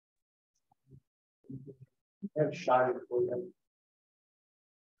I have shot it for them.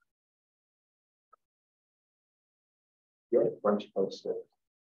 Yeah, French post-it.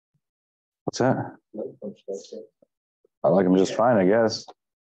 What's that? No French post-it. I like them just fine, I guess.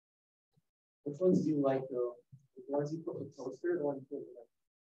 Which ones do you like though? The ones you put with toaster, the ones you put with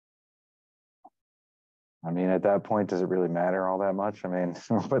I mean, at that point, does it really matter all that much? I mean,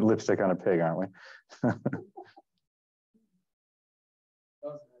 we're putting lipstick on a pig, aren't we?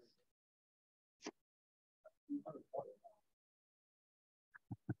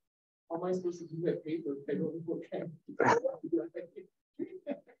 How am I supposed to do that paper? I don't know what kind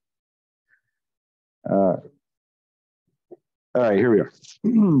all right, here we are.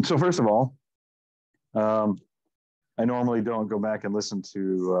 So first of all, I normally don't go back and listen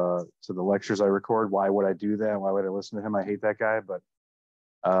to the lectures I record. Why would I do that? Why would I listen to him? I hate that guy. But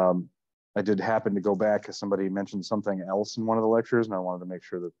I did happen to go back because somebody mentioned something else in one of the lectures, and I wanted to make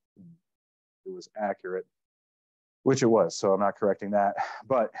sure that it was accurate, which it was. So I'm not correcting that.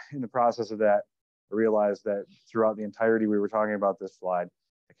 But in the process of that, I realized that throughout the entirety we were talking about this slide,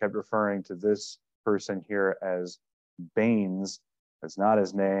 I kept referring to this person here as Baines. That's not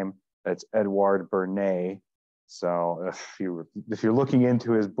his name. That's Edouard Bernays. So if you're looking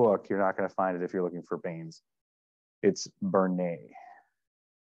into his book, you're not going to find it if you're looking for Baines. It's Bernays.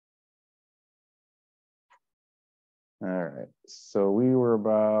 All right. So we were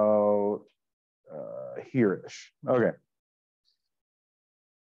about here-ish. Okay.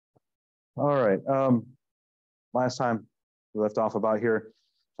 All right. Last time we left off about here,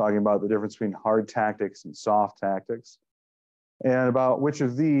 talking about the difference between hard tactics and soft tactics, and about which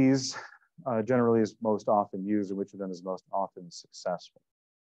of these generally is most often used and which of them is most often successful.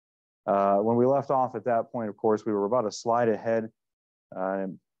 When we left off at that point, of course, we were about a slide ahead.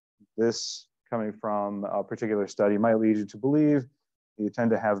 This coming from a particular study might lead you to believe you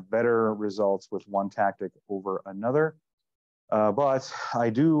tend to have better results with one tactic over another. But I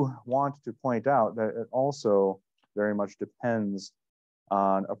do want to point out that it also very much depends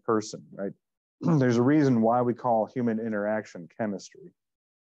on a person, right? There's a reason why we call human interaction chemistry,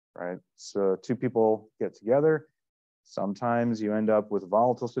 right? So two people get together. Sometimes you end up with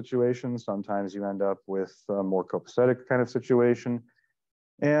volatile situations. Sometimes you end up with a more copacetic kind of situation.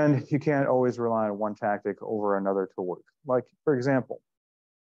 And you can't always rely on one tactic over another to work. Like, for example,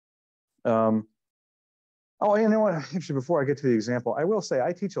 oh, you know what? Actually, before I get to the example, I will say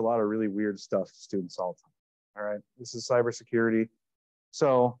I teach a lot of really weird stuff to students all the time. All right, this is cybersecurity.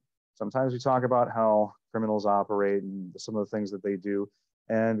 So sometimes we talk about how criminals operate and some of the things that they do.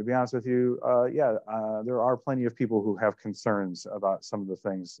 And to be honest with you, there are plenty of people who have concerns about some of the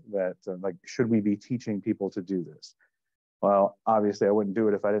things that, like, should we be teaching people to do this? Well, obviously, I wouldn't do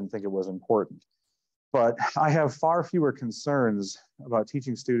it if I didn't think it was important. But I have far fewer concerns about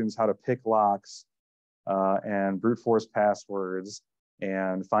teaching students how to pick locks and brute force passwords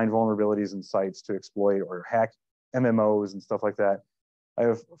and find vulnerabilities in sites to exploit or hack MMOs and stuff like that. I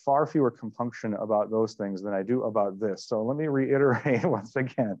have far fewer compunction about those things than I do about this. So let me reiterate once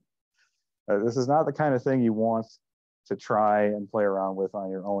again, this is not the kind of thing you want to try and play around with on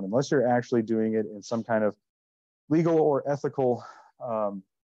your own, unless you're actually doing it in some kind of legal or ethical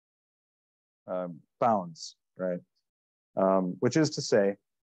bounds, right? Which is to say,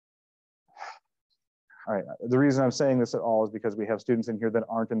 all right, the reason I'm saying this at all is because we have students in here that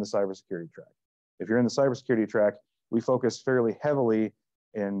aren't in the cybersecurity track. If you're in the cybersecurity track, we focus fairly heavily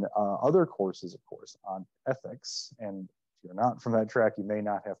in other courses, of course, on ethics. And if you're not from that track, you may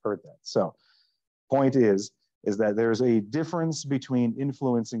not have heard that. So point is that there's a difference between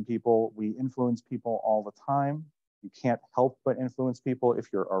influencing people. We influence people all the time. You can't help but influence people. If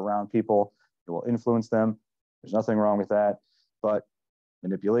you're around people, you will influence them. There's nothing wrong with that. But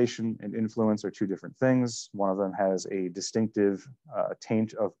manipulation and influence are two different things. One of them has a distinctive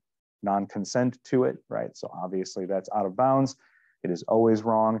taint of non-consent to it, right? So obviously that's out of bounds. It is always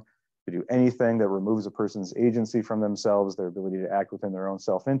wrong to do anything that removes a person's agency from themselves, their ability to act within their own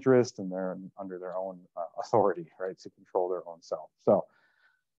self-interest and under their own authority, right, to control their own self. So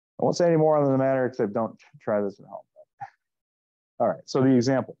I won't say any more on the matter, except don't try this at home. All right, so the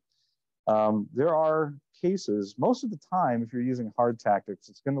example. There are cases, most of the time, if you're using hard tactics,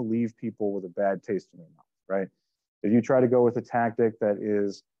 it's going to leave people with a bad taste in their mouth, right? If you try to go with a tactic that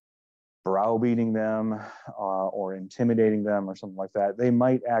is browbeating them or intimidating them or something like that, they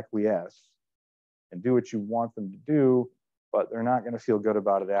might acquiesce and do what you want them to do, but they're not going to feel good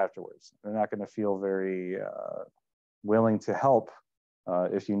about it afterwards. They're not going to feel very willing to help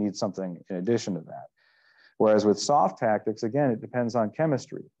if you need something in addition to that. Whereas with soft tactics, again, it depends on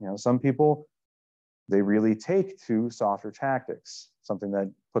chemistry. You know, some people, they really take to softer tactics. something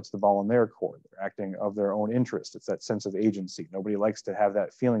that puts the ball in their court. They're acting of their own interest. It's that sense of agency. Nobody likes to have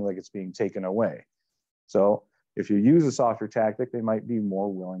that feeling like it's being taken away. So if you use a softer tactic, they might be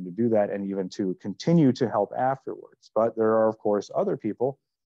more willing to do that and even to continue to help afterwards. But there are, of course, other people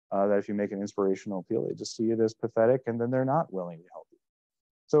that if you make an inspirational appeal, they just see it as pathetic and then they're not willing to help you.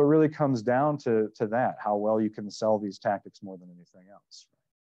 So it really comes down to that, how well you can sell these tactics more than anything else.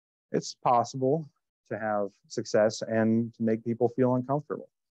 It's possible to have success and to make people feel uncomfortable.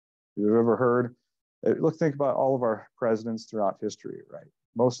 If you've ever heard, look, think about all of our presidents throughout history, right?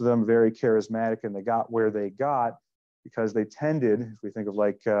 Most of them very charismatic, and they got where they got because they tended, if we think of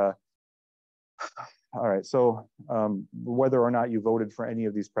like, all right, so whether or not you voted for any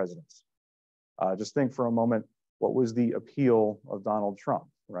of these presidents, just think for a moment, what was the appeal of Donald Trump,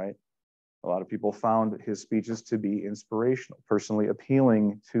 right? A lot of people found his speeches to be inspirational, personally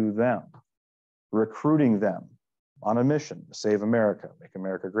appealing to them, recruiting them on a mission to save America, make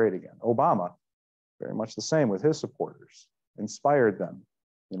America great again. Obama, very much the same with his supporters, inspired them,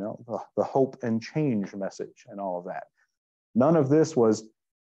 you know, the hope and change message and all of that. None of this was,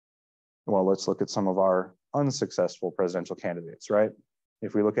 well, let's look at some of our unsuccessful presidential candidates, right?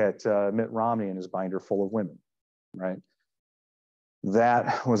 If we look at Mitt Romney and his binder full of women, right?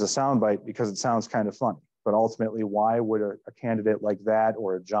 That was a soundbite because it sounds kind of funny, but ultimately, why would a candidate like that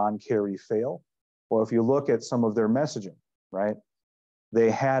or a John Kerry fail? Well, if you look at some of their messaging, right? They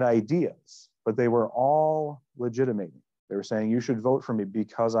had ideas, but they were all legitimating. They were saying, you should vote for me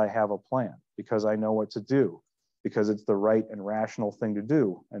because I have a plan, because I know what to do, because it's the right and rational thing to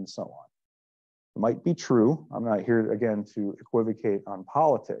do, and so on. It might be true. I'm not here, again, to equivocate on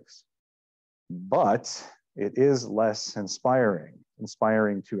politics, but it is less inspiring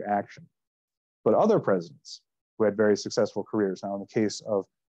to action. But other presidents who had very successful careers, now in the case of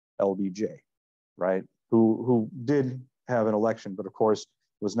LBJ, right, who did have an election, but of course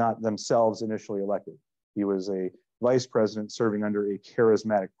was not themselves initially elected. He was a vice president serving under a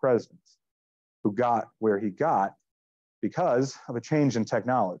charismatic president who got where he got because of a change in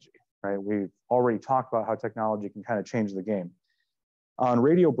technology, right? We've already talked about how technology can kind of change the game. On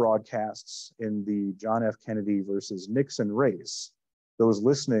radio broadcasts in the John F. Kennedy versus Nixon race, those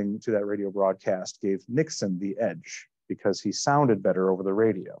listening to that radio broadcast gave Nixon the edge because he sounded better over the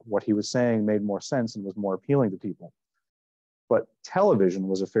radio. What he was saying made more sense and was more appealing to people. But television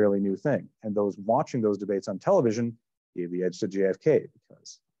was a fairly new thing. And those watching those debates on television gave the edge to JFK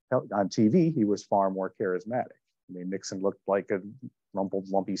because on TV, he was far more charismatic. I mean, Nixon looked like a rumpled,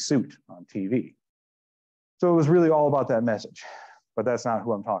 lumpy suit on TV. So it was really all about that message. But that's not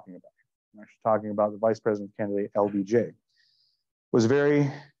who I'm talking about. I'm actually talking about the vice president candidate, LBJ. Was very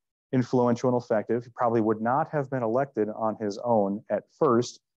influential and effective. He probably would not have been elected on his own at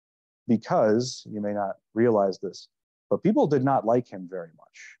first because, you may not realize this, but people did not like him very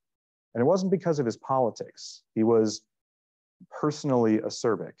much. And it wasn't because of his politics. He was personally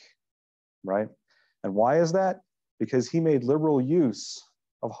acerbic, right? And why is that? Because he made liberal use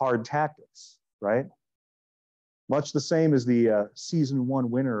of hard tactics, right? Much the same as the season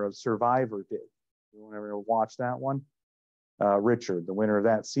 1 winner of Survivor did. Anyone ever watch that one? Richard, the winner of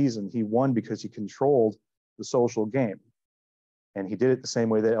that season, he won because he controlled the social game. And he did it the same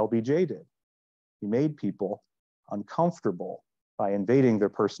way that LBJ did. He made people uncomfortable by invading their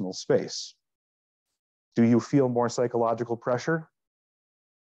personal space. Do you feel more psychological pressure?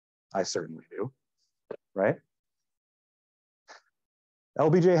 I certainly do, right?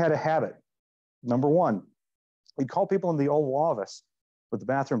 LBJ had a habit. Number one, he'd call people in the Oval Office with the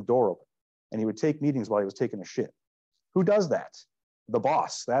bathroom door open, and he would take meetings while he was taking a shit. Who does that? The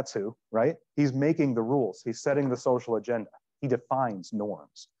boss, that's who, right? He's making the rules. He's setting the social agenda. He defines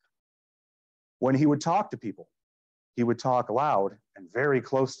norms. When he would talk to people, he would talk loud and very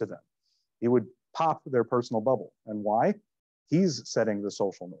close to them. He would pop their personal bubble. And why? He's setting the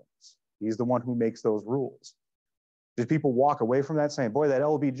social norms. He's the one who makes those rules. Did people walk away from that saying, boy, that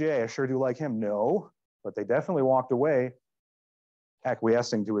LBJ, I sure do like him? No, but they definitely walked away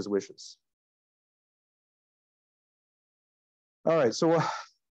acquiescing to his wishes. All right, so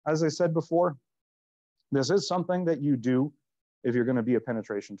as I said before, this is something that you do if you're going to be a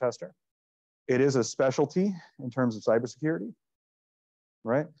penetration tester. It is a specialty in terms of cybersecurity,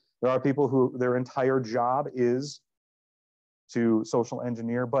 right? There are people who their entire job is to social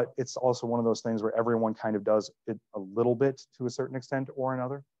engineer, but it's also one of those things where everyone kind of does it a little bit to a certain extent or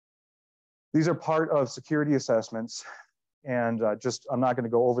another. These are part of security assessments. And I'm not going to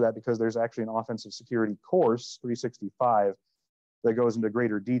go over that because there's actually an offensive security course, 365, that goes into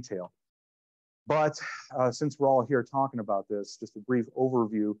greater detail. But since we're all here talking about this, just a brief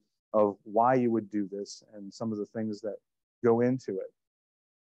overview of why you would do this and some of the things that go into it.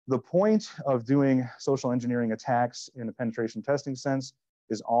 The point of doing social engineering attacks in a penetration testing sense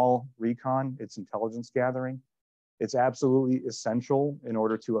is all recon, it's intelligence gathering. It's absolutely essential in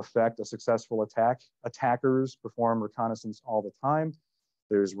order to effect a successful attack. Attackers perform reconnaissance all the time.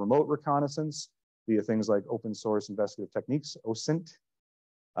 There's remote reconnaissance via things like open source investigative techniques, OSINT.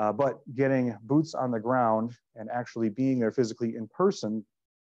 But getting boots on the ground and actually being there physically in person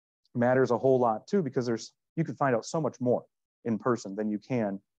matters a whole lot too, because you can find out so much more in person than you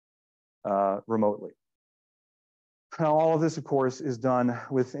can remotely. Now, all of this, of course, is done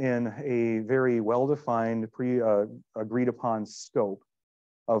within a very well-defined, agreed upon scope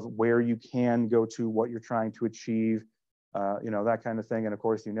of where you can go to, what you're trying to achieve, that kind of thing. And of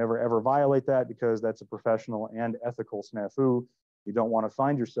course, you never ever violate that, because that's a professional and ethical snafu. You don't want to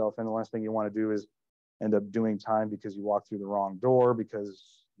find yourself, and the last thing you want to do is end up doing time because you walked through the wrong door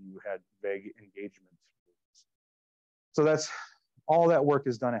because you had vague engagement. So that's all that work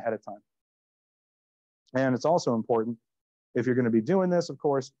is done ahead of time. And it's also important, if you're going to be doing this, of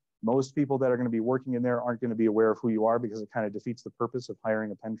course, most people that are going to be working in there aren't going to be aware of who you are, because it kind of defeats the purpose of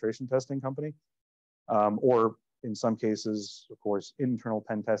hiring a penetration testing company. Or in some cases, of course, internal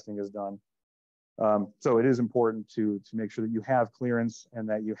pen testing is done. So it is important to make sure that you have clearance and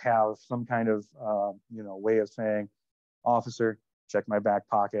that you have some kind of way of saying, officer, check my back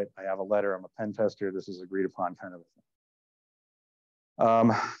pocket. I have a letter. I'm a pen tester. This is agreed upon, kind of a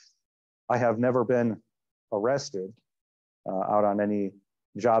thing. I have never been arrested out on any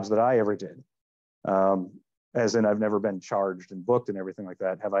jobs that I ever did. As in, I've never been charged and booked and everything like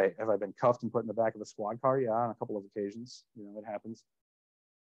that. Have I been cuffed and put in the back of a squad car? Yeah, on a couple of occasions. It happens.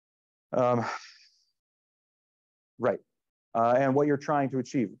 Right. And what you're trying to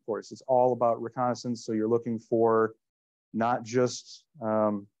achieve, of course, it's all about reconnaissance. So you're looking for not just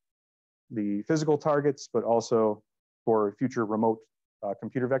the physical targets, but also for future remote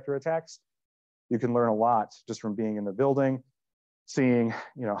computer vector attacks. You can learn a lot just from being in the building, seeing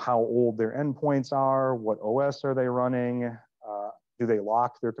how old their endpoints are, what OS are they running, do they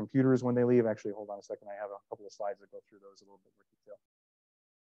lock their computers when they leave? Actually, hold on a second. I have a couple of slides that go through those a little bit more detail.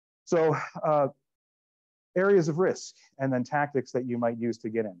 So areas of risk and then tactics that you might use to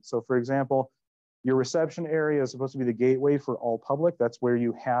get in. So for example, your reception area is supposed to be the gateway for all public. That's where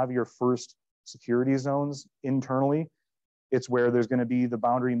you have your first security zones internally. It's where there's going to be the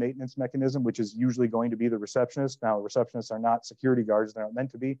boundary maintenance mechanism, which is usually going to be the receptionist. Now, receptionists are not security guards. They're not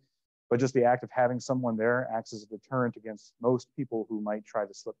meant to be, but just the act of having someone there acts as a deterrent against most people who might try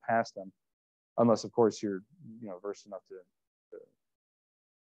to slip past them, unless, of course, you're versed enough to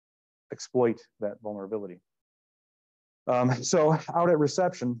exploit that vulnerability. So out at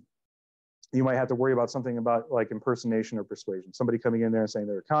reception, you might have to worry about something about like impersonation or persuasion. Somebody coming in there and saying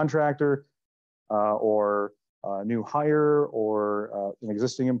they're a contractor or a new hire or an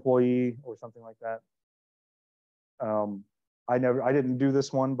existing employee or something like that. I didn't do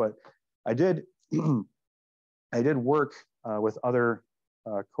this one, but I did I did work with other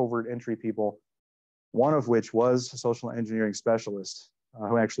covert entry people, one of which was a social engineering specialist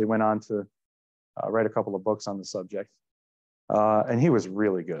who actually went on to write a couple of books on the subject. And he was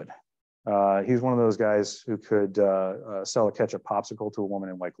really good. He's one of those guys who could sell a ketchup popsicle to a woman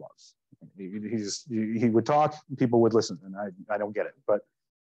in white gloves. He would talk, people would listen, and I don't get it. But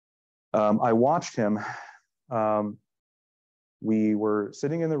I watched him. We were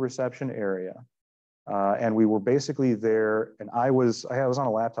sitting in the reception area, and we were basically there. And I was on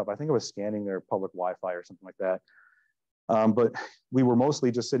a laptop. I think I was scanning their public Wi-Fi or something like that. But we were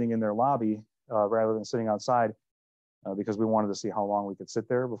mostly just sitting in their lobby rather than sitting outside. Because we wanted to see how long we could sit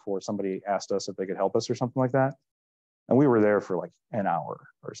there before somebody asked us if they could help us or something like that. And we were there for like an hour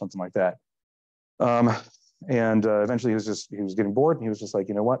or something like that. Eventually he was getting bored, and he was just like,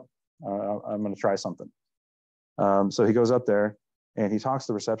 you know what, I'm going to try something. So he goes up there and he talks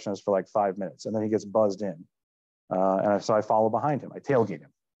to the receptionist for like 5 minutes, and then he gets buzzed in. So I follow behind him. I tailgate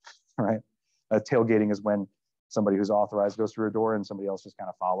him, right? Tailgating is when somebody who's authorized goes through a door and somebody else just kind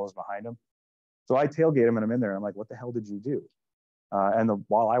of follows behind him. So I tailgate him, and I'm in there. And I'm like, what the hell did you do?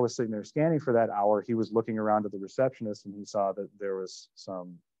 While I was sitting there scanning for that hour, he was looking around at the receptionist, and he saw that there was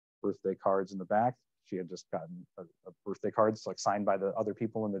some birthday cards in the back. She had just gotten a birthday cards like signed by the other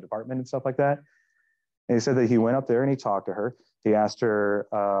people in the department and stuff like that. And he said that he went up there and he talked to her. He asked her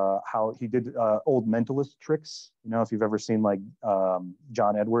how he did old mentalist tricks. If you've ever seen like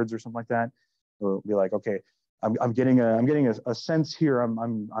John Edwards or something like that, he'll be like, okay, I'm getting a sense here.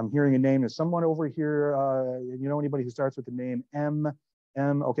 I'm hearing a name. Is someone over here? Anybody who starts with the name M?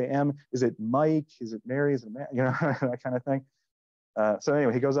 Okay, M. Is it Mike? Is it Mary? Is it that kind of thing? So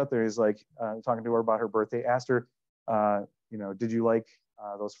anyway, he goes up there. He's like talking to her about her birthday. Asked her did you like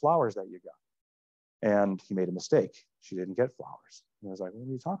those flowers that you got? And he made a mistake. She didn't get flowers. And I was like, what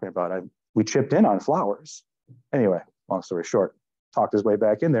are you talking about? We chipped in on flowers. Anyway, long story short, talked his way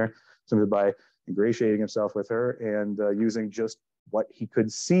back in there simply by ingratiating himself with her and using just what he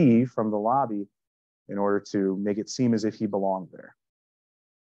could see from the lobby in order to make it seem as if he belonged there.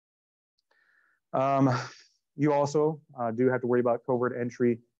 You also do have to worry about covert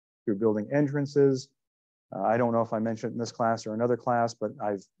entry through building entrances. I don't know if I mentioned in this class or another class, but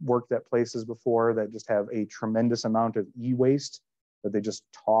I've worked at places before that just have a tremendous amount of e-waste that they just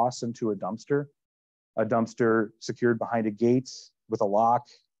toss into a dumpster secured behind a gate with a lock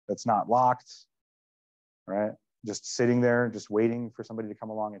that's not locked, right? Just sitting there, just waiting for somebody to come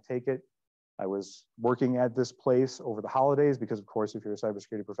along and take it. I was working at this place over the holidays because, of course, if you're a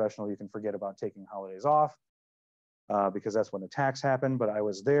cybersecurity professional, you can forget about taking holidays off because that's when attacks happen. But I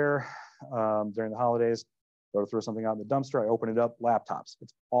was there during the holidays. Go to throw something out in the dumpster. I open it up, laptops.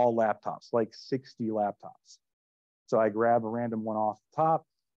 It's all laptops, like 60 laptops. So I grab a random one off the top,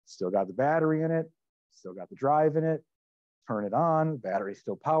 still got the battery in it, still got the drive in it, turn it on, battery's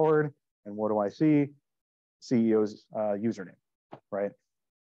still powered. And what do I see? CEO's username, right?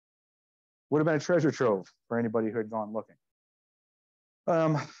 Would have been a treasure trove for anybody who had gone looking.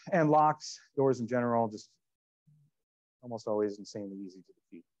 And locks, doors in general, just almost always insanely easy to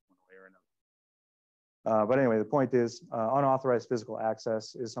defeat one way or another. But anyway, the point is unauthorized physical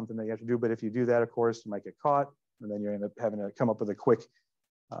access is something that you have to do. But if you do that, of course, you might get caught. And then you end up having to come up with a quick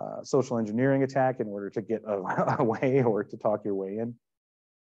social engineering attack in order to get away or to talk your way in.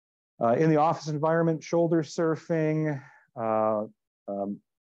 In the office environment, shoulder surfing,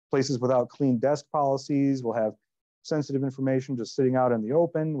 places without clean desk policies will have sensitive information just sitting out in the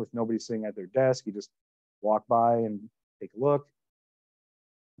open with nobody sitting at their desk. You just walk by and take a look.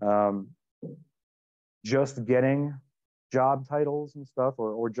 Just getting job titles and stuff,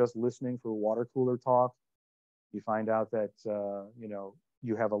 or just listening for water cooler talk. You find out that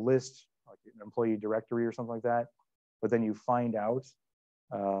you have a list, like an employee directory or something like that, but then you find out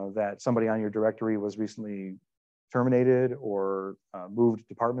that somebody on your directory was recently terminated or moved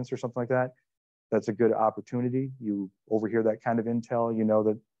departments or something like that. That's a good opportunity. You overhear that kind of intel, you know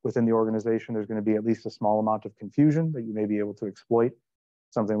that within the organization, there's going to be at least a small amount of confusion that you may be able to exploit.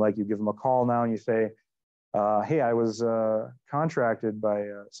 Something like you give them a call now and you say, hey, I was contracted by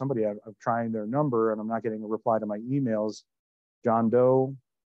somebody. I'm trying their number and I'm not getting a reply to my emails. John Doe,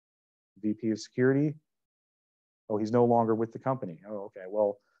 VP of Security. Oh, he's no longer with the company. Oh, okay.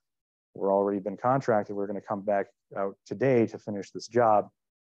 Well, we're already been contracted. We're going to come back out today to finish this job.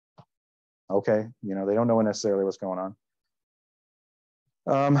 Okay. They don't know necessarily what's going on.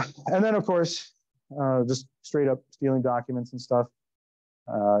 And then, of course, just straight up stealing documents and stuff.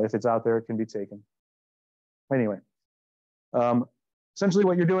 If it's out there, it can be taken. Anyway, essentially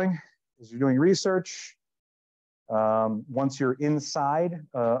what you're doing is you're doing research. Once you're inside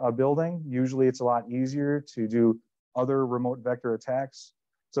a building, usually it's a lot easier to do other remote vector attacks.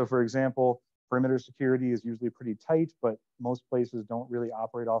 So for example, perimeter security is usually pretty tight, but most places don't really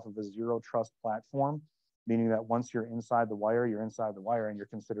operate off of a zero trust platform, meaning that once you're inside the wire and you're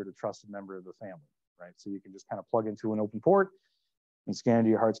considered a trusted member of the family, right? So you can just kind of plug into an open port and scan to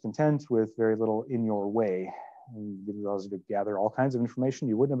your heart's content with very little in your way. And you allows you to gather all kinds of information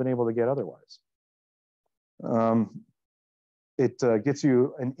you wouldn't have been able to get otherwise. It gets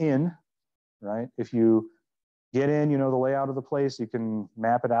you an in, right? If you get in, you know the layout of the place, you can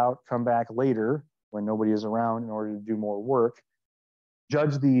map it out, come back later when nobody is around in order to do more work.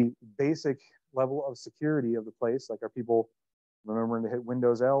 Judge the basic level of security of the place. Like, are people remembering to hit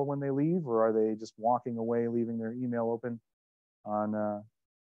Windows L when they leave, or are they just walking away, leaving their email open on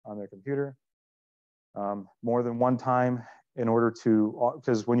their computer? More than one time in order to,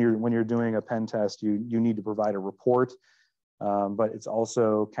 because when you're doing a pen test, you need to provide a report, but it's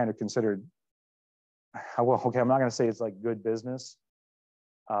also kind of considered, well, okay, I'm not going to say it's like good business,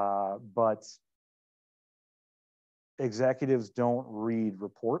 but executives don't read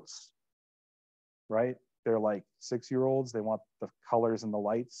reports, right? They're like 6-year-olds. They want the colors and the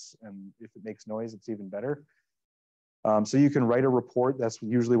lights, and if it makes noise, it's even better. So you can write a report. That's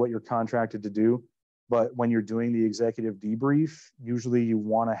usually what you're contracted to do. But when you're doing the executive debrief, usually you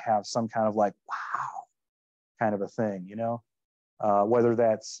want to have some kind of like, wow, kind of a thing, whether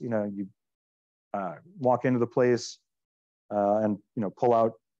that's, you walk into the place and, pull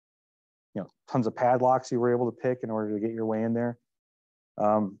out, tons of padlocks you were able to pick in order to get your way in there.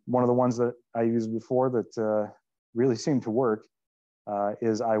 One of the ones that I used before that really seemed to work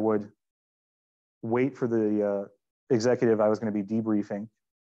is I would wait for the executive I was going to be debriefing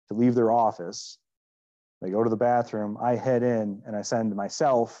to leave their office. They go to the bathroom, I head in and I send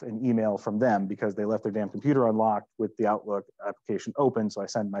myself an email from them because they left their damn computer unlocked with the Outlook application open. So I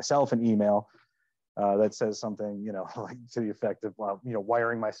send myself an email that says something, like to the effect of, well,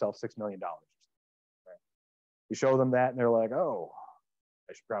 wiring myself $6 million. Right? You show them that and they're like, oh,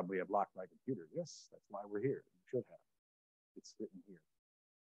 I should probably have locked my computer. Yes, that's why we're here. You should have. It's written here.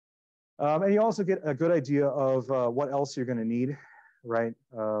 And you also get a good idea of what else you're going to need, right?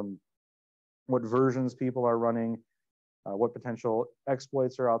 What versions people are running, what potential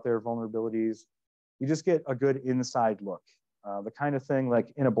exploits are out there, vulnerabilities. You just get a good inside look. The kind of thing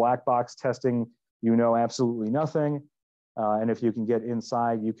like in a black box testing, absolutely nothing. And if you can get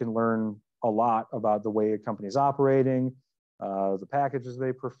inside, you can learn a lot about the way a company's operating, the packages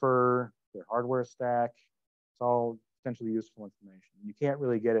they prefer, their hardware stack. It's all potentially useful information. You can't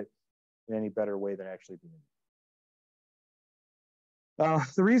really get it in any better way than actually being.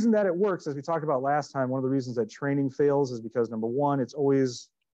 The reason that it works, as we talked about last time, one of the reasons that training fails is because, number one, it's always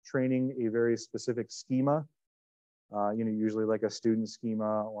training a very specific schema, usually like a student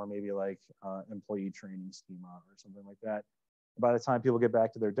schema or maybe like employee training schema or something like that. By the time people get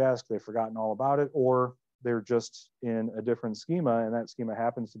back to their desk, they've forgotten all about it, or they're just in a different schema, and that schema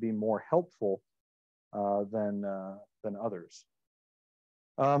happens to be more helpful than others.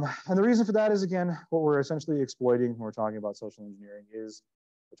 And the reason for that is, again, what we're essentially exploiting when we're talking about social engineering is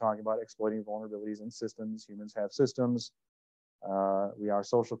we're talking about exploiting vulnerabilities in systems. Humans have systems. We are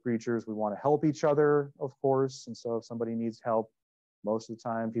social creatures. We want to help each other, of course. And so if somebody needs help, most of the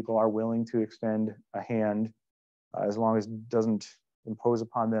time people are willing to extend a hand as long as it doesn't impose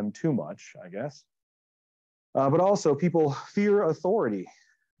upon them too much, I guess. But also people fear authority.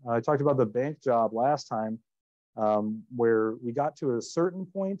 I talked about the bank job last time. Where we got to a certain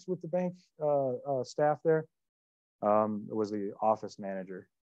point with the bank staff there. It was the office manager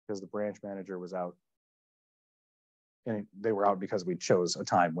because the branch manager was out. And they were out because we chose a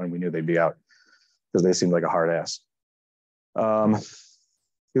time when we knew they'd be out because they seemed like a hard ass.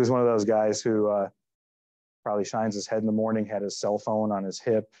 He was one of those guys who probably shines his head in the morning, had his cell phone on his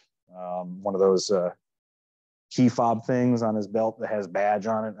hip, one of those key fob things on his belt that has badge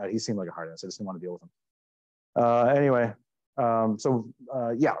on it. He seemed like a hard ass. I just didn't want to deal with him. Anyway,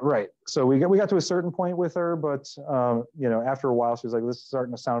 yeah, right. So we got to a certain point with her, but after a while, she was like, "This is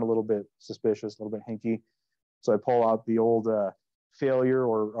starting to sound a little bit suspicious, a little bit hinky." So I pull out the old failure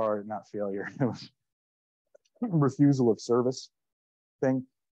or not failure, refusal of service thing,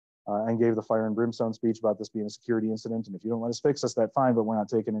 and gave the fire and brimstone speech about this being a security incident. And if you don't let us fix this, that's fine, but we're not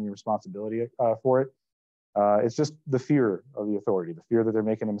taking any responsibility for it. It's just the fear of the authority, the fear that they're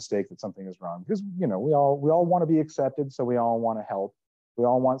making a mistake, that something is wrong. Because we all want to be accepted, so we all want to help. We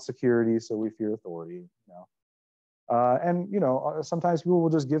all want security, so we fear authority. Sometimes people will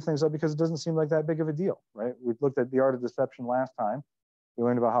just give things up because it doesn't seem like that big of a deal, right? We looked at the art of deception last time. We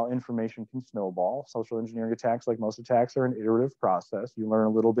learned about how information can snowball. Social engineering attacks, like most attacks, are an iterative process. You learn a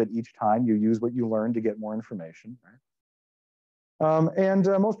little bit each time. You use what you learn to get more information, right?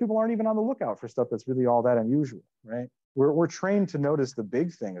 Most people aren't even on the lookout for stuff that's really all that unusual, right? We're trained to notice the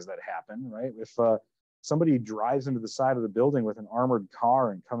big things that happen, right? If somebody drives into the side of the building with an armored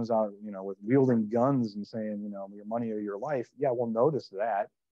car and comes out, with wielding guns and saying, your money or your life, yeah, we'll notice that.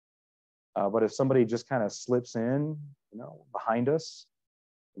 But if somebody just kind of slips in, behind us,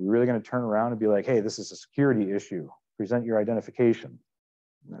 we're really going to turn around and be like, hey, this is a security issue. Present your identification.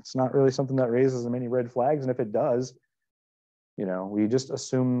 That's not really something that raises many red flags. And if it does, we just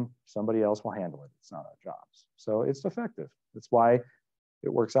assume somebody else will handle it. It's not our jobs. So it's effective. That's why it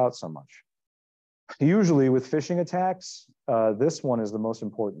works out so much. Usually with phishing attacks, this one is the most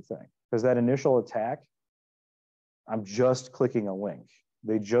important thing, because that initial attack, I'm just clicking a link.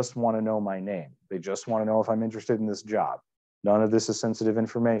 They just want to know my name. They just want to know if I'm interested in this job. None of this is sensitive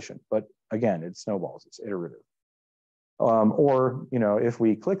information. But again, it snowballs. It's iterative. If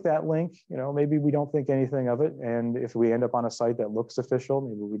we click that link, maybe we don't think anything of it. And if we end up on a site that looks official,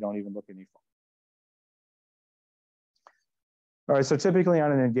 maybe we don't even look any further. All right, so typically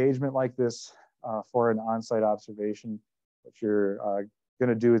on an engagement like this, for an on-site observation, what you're going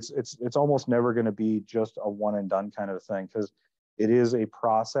to do, it's almost never going to be just a one and done kind of thing, because it is a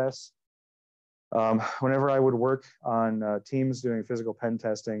process. Whenever I would work on teams doing physical pen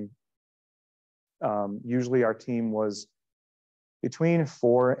testing, usually our team was between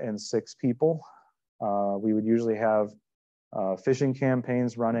 4 and 6 people. We would usually have phishing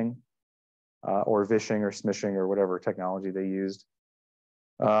campaigns running, or vishing or smishing or whatever technology they used.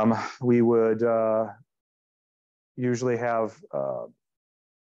 We would usually have,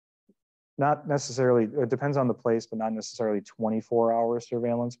 not necessarily, it depends on the place, but not necessarily 24-hour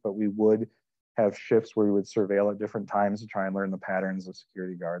surveillance, but we would have shifts where we would surveil at different times to try and learn the patterns of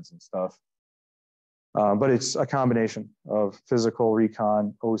security guards and stuff. But it's a combination of physical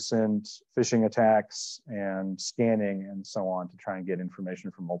recon, OSINT, phishing attacks, and scanning and so on to try and get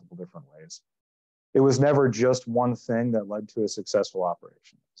information from multiple different ways. It was never just one thing that led to a successful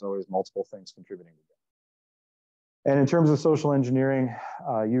operation. There's always multiple things contributing to it. And in terms of social engineering,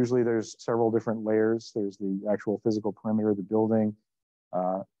 usually there's several different layers. There's the actual physical perimeter of the building,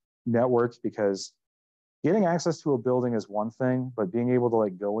 networks, because getting access to a building is one thing, but being able to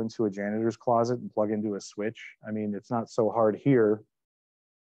like go into a janitor's closet and plug into a switch, I mean, it's not so hard here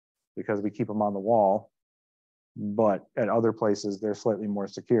because we keep them on the wall, but at other places they're slightly more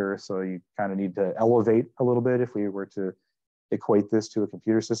secure. So you kind of need to elevate a little bit. If we were to equate this to a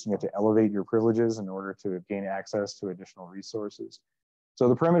computer system, you have to elevate your privileges in order to gain access to additional resources. So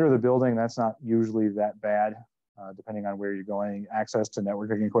the perimeter of the building, that's not usually that bad. Depending on where you're going, access to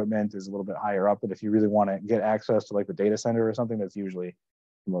networking equipment is a little bit higher up. But if you really want to get access to like the data center or something, that's usually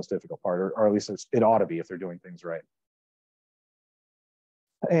the most difficult part, or at least it ought to be if they're doing things right.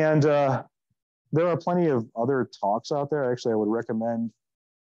 And there are plenty of other talks out there. Actually, I would recommend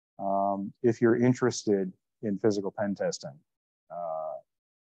if you're interested in physical pen testing,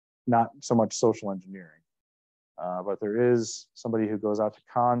 not so much social engineering, but there is somebody who goes out to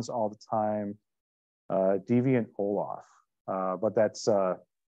cons all the time, Deviant Olaf, but that's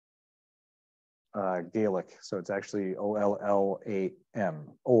Gaelic, so it's actually O-L-L-A-M,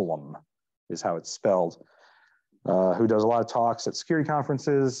 Olam is how it's spelled, who does a lot of talks at security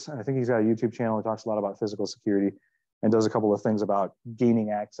conferences. I think he's got a YouTube channel. He talks a lot about physical security and does a couple of things about gaining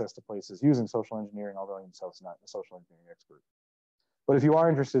access to places using social engineering, although he himself is not a social engineering expert. But if you are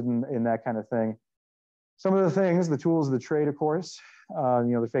interested in that kind of thing, some of the things, the tools of the trade, of course,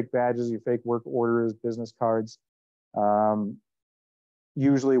 the fake badges, your fake work orders, business cards.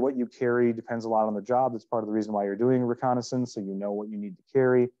 Usually what you carry depends a lot on the job. That's part of the reason why you're doing reconnaissance, so you know what you need to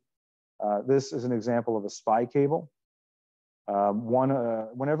carry. This is an example of a spy cable.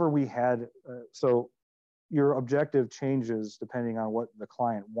 Whenever we had, so your objective changes depending on what the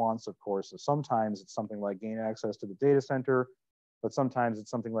client wants, of course. So sometimes it's something like gain access to the data center, but sometimes it's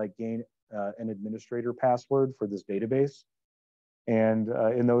something like gain an administrator password for this database. And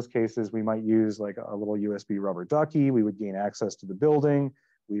in those cases, we might use like a little USB rubber ducky. We would gain access to the building.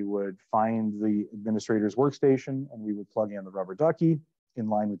 We would find the administrator's workstation and we would plug in the rubber ducky in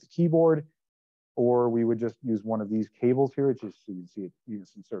line with the keyboard. Or we would just use one of these cables here. It's just, so you can see it, you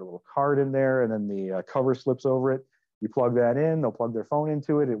just insert a little card in there and then the cover slips over it. You plug that in, they'll plug their phone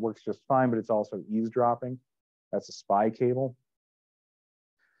into it. It works just fine, but it's also eavesdropping. That's a spy cable.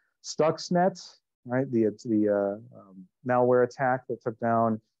 Stuxnet, right? The malware attack that took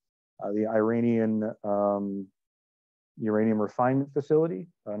down the Iranian uranium refinement facility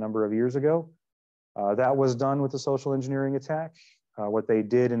a number of years ago. That was done with a social engineering attack. What they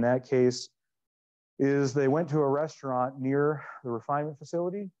did in that case is they went to a restaurant near the refinement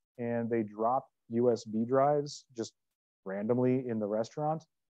facility and they dropped USB drives just randomly in the restaurant.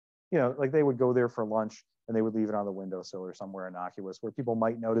 You know, like they would go there for lunch and they would leave it on the windowsill or somewhere innocuous where people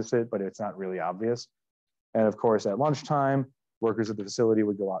might notice it, but it's not really obvious. And of course, at lunchtime, workers at the facility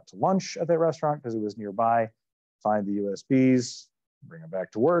would go out to lunch at that restaurant because it was nearby, find the USBs, bring them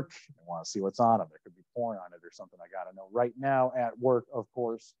back to work. I want to see what's on them. There could be porn on it or something I got to know right now at work, of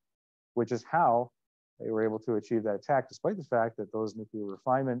course, which is how they were able to achieve that attack, despite the fact that those nuclear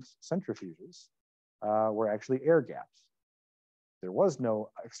refinement centrifuges were actually air gapped. There was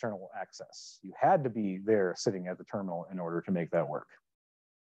no external access. You had to be there sitting at the terminal in order to make that work.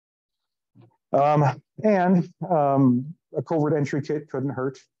 A covert entry kit couldn't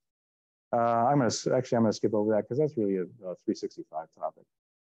hurt. I'm gonna skip over that because that's really a 365 topic.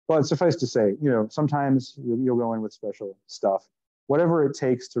 But suffice to say, you know, sometimes you'll go in with special stuff, whatever it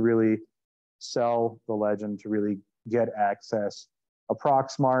takes to really sell the legend, to really get access. A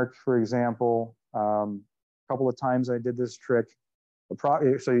Proxmark, for example, a couple of times I did this trick.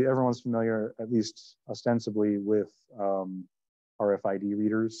 So everyone's familiar, at least ostensibly, with RFID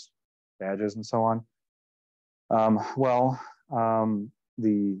readers, badges, and so on.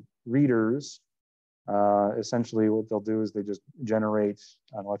 The readers, essentially what they'll do is they just generate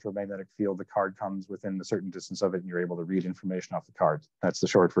an electromagnetic field. The card comes within a certain distance of it and you're able to read information off the card. That's the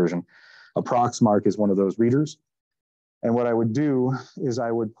short version. A Proxmark is one of those readers. And what I would do is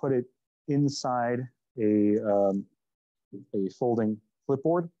I would put it inside a folding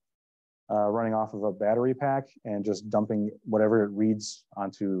clipboard running off of a battery pack and just dumping whatever it reads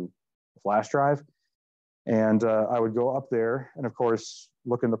onto a flash drive. And I would go up there and of course,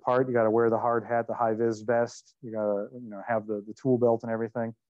 looking the part. You got to wear the hard hat, the high vis vest. You got to have the tool belt and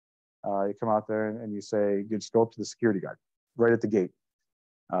everything. You come out there and you say, you just go up to the security guard right at the gate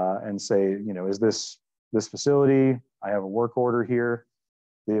and say, you know, is this facility? I have a work order here.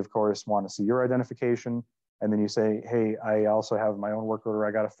 They, of course, want to see your identification. And then you say, hey, I also have my own work order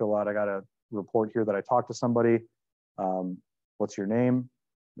I got to fill out. I got to report here that I talked to somebody. What's your name?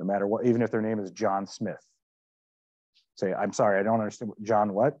 No matter what, even if their name is John Smith. Say, I'm sorry, I don't understand.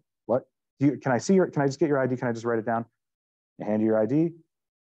 John what? What? Can I just get your ID? Can I just write it down? You hand you your ID.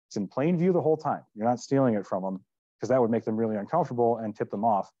 It's in plain view the whole time. You're not stealing it from them because that would make them really uncomfortable and tip them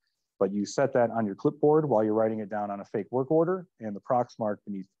off. But you set that on your clipboard while you're writing it down on a fake work order, and the proxmark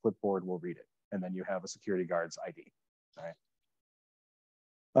beneath the clipboard will read it. And then you have a security guard's ID. All right.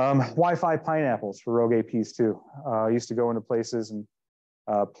 Wi-Fi pineapples for rogue APs too. I used to go into places and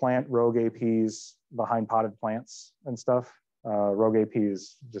plant rogue APs behind potted plants and stuff. Rogue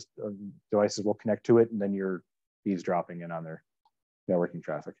APs, just devices will connect to it, and then you're eavesdropping in on their networking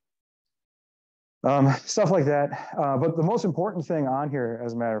traffic. Stuff like that. But the most important thing on here,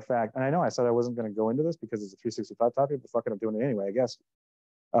 as a matter of fact, and I know I said I wasn't going to go into this because it's a 365 topic, but fucking I'm doing it anyway, I guess,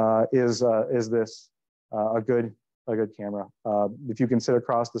 is this a good camera? If you can sit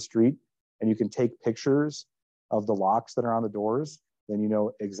across the street and you can take pictures of the locks that are on the doors, then you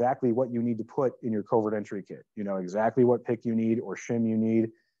know exactly what you need to put in your covert entry kit. You know exactly what pick you need or shim you need,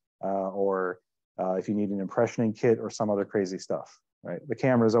 or if you need an impressioning kit or some other crazy stuff, right? The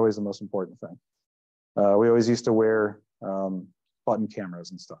camera is always the most important thing. We always used to wear button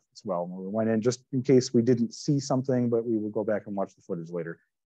cameras and stuff as well when we went in, just in case we didn't see something, but we would go back and watch the footage later.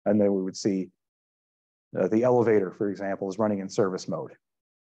 And then we would see the elevator, for example, is running in service mode.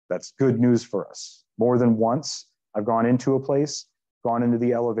 That's good news for us. More than once, I've gone into a place, gone into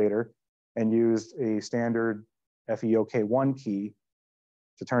the elevator, and used a standard FEOK1 key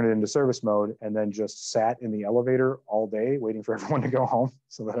to turn it into service mode, and then just sat in the elevator all day waiting for everyone to go home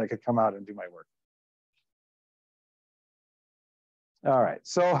so that I could come out and do my work. All right,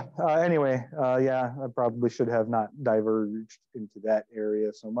 so anyway, yeah, I probably should have not diverged into that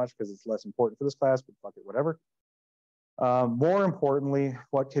area so much because it's less important for this class, but fuck it, whatever. More importantly,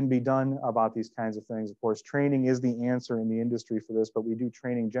 what can be done about these kinds of things? Of course, training is the answer in the industry for this, but we do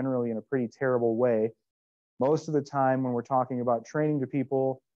training generally in a pretty terrible way. Most of the time when we're talking about training to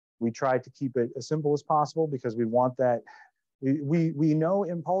people, we try to keep it as simple as possible because we want that, we know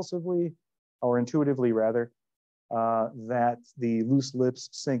impulsively, or intuitively rather, that the loose lips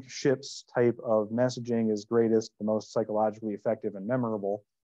sink ships type of messaging is greatest, the most psychologically effective and memorable,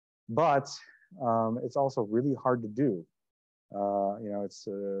 but it's also really hard to do. You know,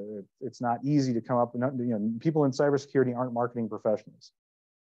 it's not easy to come up with, you know, people in cybersecurity aren't marketing professionals.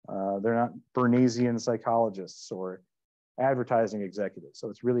 They're not Bernaysian psychologists or advertising executives, so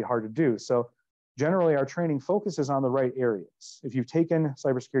it's really hard to do. So generally our training focuses on the right areas. If you've taken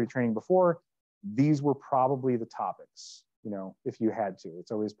cybersecurity training before, these were probably the topics, you know, if you had to.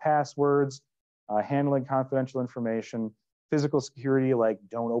 It's always passwords, handling confidential information, physical security, like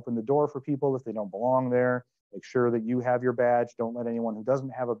don't open the door for people if they don't belong there. Make sure that you have your badge. Don't let anyone who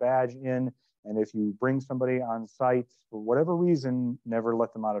doesn't have a badge in. And if you bring somebody on site for whatever reason, never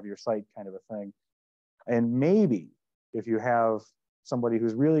let them out of your sight, kind of a thing. And maybe if you have somebody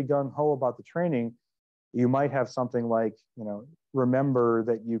who's really gung-ho about the training, you might have something like, you know, remember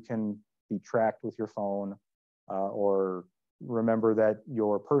that you can be tracked with your phone, or remember that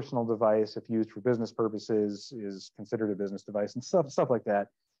your personal device, if used for business purposes, is considered a business device, and stuff like that.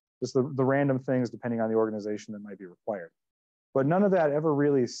 Just the random things depending on the organization that might be required. But none of that ever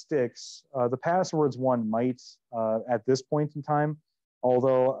really sticks. The passwords one might at this point in time,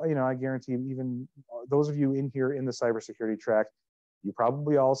 although, you know, I guarantee even those of you in here in the cybersecurity track, you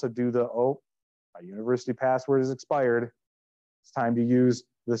probably also do the, oh, my university password is expired. It's time to use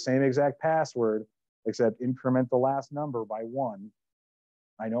the same exact password, except increment the last number by 1.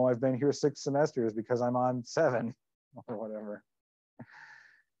 I know I've been here 6 semesters because I'm on 7 or whatever.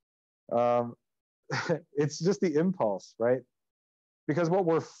 It's just the impulse, right? Because what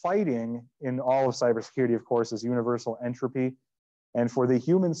we're fighting in all of cybersecurity, of course, is universal entropy. And for the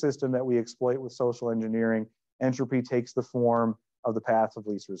human system that we exploit with social engineering, entropy takes the form of the path of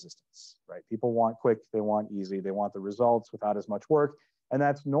least resistance, right? People want quick, they want easy, they want the results without as much work. And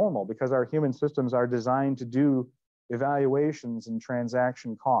that's normal because our human systems are designed to do evaluations and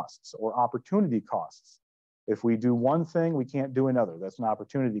transaction costs or opportunity costs. If we do one thing, we can't do another. That's an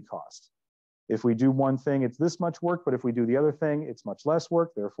opportunity cost. If we do one thing, it's this much work, but if we do the other thing, it's much less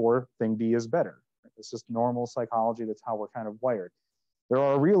work. Therefore, thing B is better. It's just normal psychology. That's how we're kind of wired. There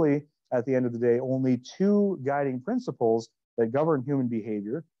are really, at the end of the day, only 2 guiding principles that govern human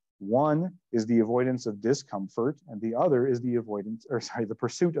behavior. One is the avoidance of discomfort, and the other is the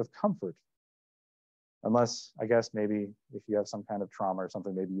pursuit of comfort. Unless, I guess, maybe if you have some kind of trauma or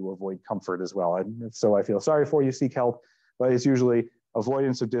something, maybe you avoid comfort as well. And if so, I feel sorry for you, seek help, but it's usually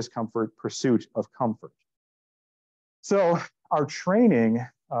avoidance of discomfort, pursuit of comfort. So our training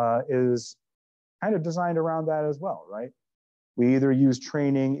is kind of designed around that as well, right? We either use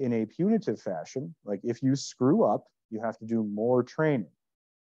training in a punitive fashion, like if you screw up, you have to do more training.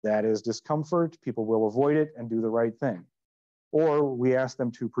 That is discomfort, people will avoid it and do the right thing. Or we ask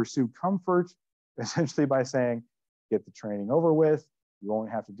them to pursue comfort, essentially by saying, get the training over with, you won't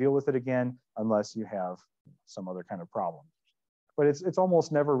have to deal with it again unless you have some other kind of problem. But it's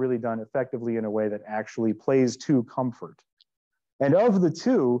almost never really done effectively in a way that actually plays to comfort. And of the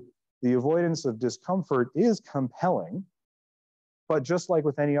two, the avoidance of discomfort is compelling, but just like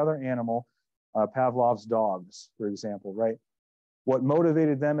with any other animal, Pavlov's dogs, for example, right? What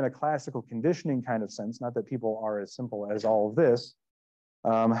motivated them in a classical conditioning kind of sense, not that people are as simple as all of this,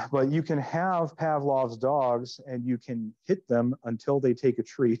 but you can have Pavlov's dogs and you can hit them until they take a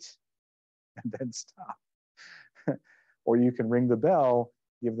treat and then stop. Or you can ring the bell,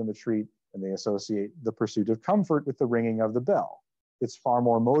 give them a treat, and they associate the pursuit of comfort with the ringing of the bell. It's far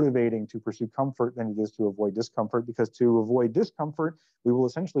more motivating to pursue comfort than it is to avoid discomfort, because to avoid discomfort, we will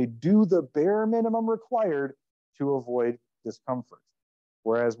essentially do the bare minimum required to avoid discomfort.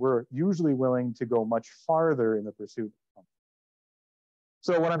 Whereas we're usually willing to go much farther in the pursuit of comfort.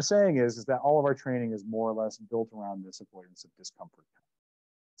 So what I'm saying is that all of our training is more or less built around this avoidance of discomfort.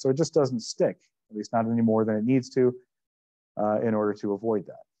 So it just doesn't stick, at least not any more than it needs to, in order to avoid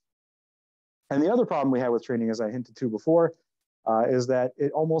that. And the other problem we have with training, as I hinted to before, is that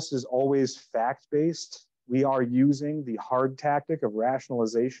it almost is always fact-based. We are using the hard tactic of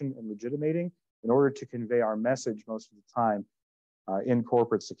rationalization and legitimating in order to convey our message most of the time in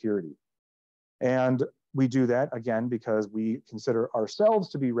corporate security. And we do that, again, because we consider ourselves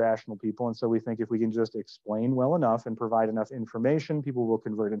to be rational people. And so we think if we can just explain well enough and provide enough information, people will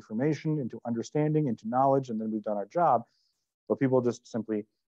convert information into understanding, into knowledge, and then we've done our job. But people just simply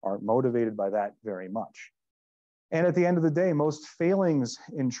aren't motivated by that very much. And at the end of the day, most failings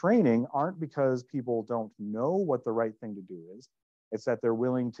in training aren't because people don't know what the right thing to do is. It's that they're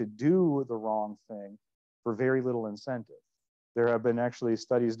willing to do the wrong thing for very little incentive. There have been actually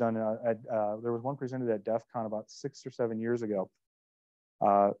studies done there was one presented at DEF CON about 6 or 7 years ago.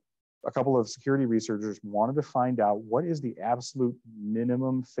 A couple of security researchers wanted to find out what is the absolute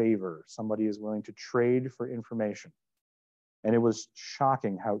minimum favor somebody is willing to trade for information. And it was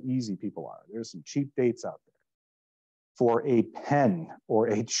shocking how easy people are. There's some cheap dates out there. For a pen or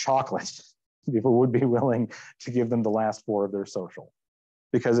a chocolate, people would be willing to give them the last 4 of their social,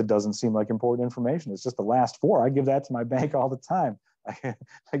 because it doesn't seem like important information. It's just the last 4. I give that to my bank all the time.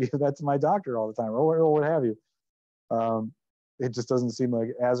 I give that to my doctor all the time, or what have you. It just doesn't seem like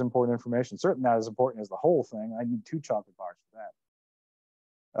as important information. Certainly not as important as the whole thing. I need 2 chocolate bars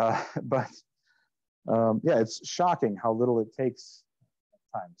for that. Yeah, it's shocking how little it takes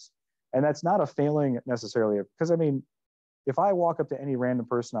at times. And that's not a failing necessarily, because I mean, if I walk up to any random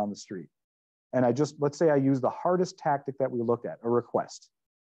person on the street and let's say I use the hardest tactic that we looked at, a request.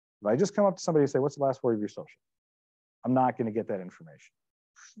 If I just come up to somebody and say, what's the last 4 of your social? I'm not going to get that information.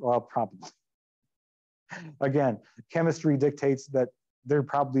 Well, probably. Again, chemistry dictates that there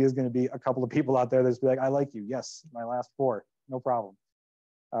probably is going to be a couple of people out there that's be like, I like you. Yes, my last 4, no problem.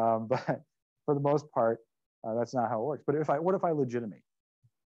 But for the most part, that's not how it works. But what if I legitimate?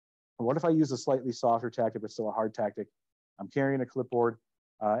 What if I use a slightly softer tactic, but still a hard tactic? I'm carrying a clipboard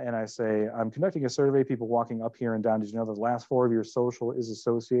and I say, I'm conducting a survey, people walking up here and down. Did you know that the last 4 of your social is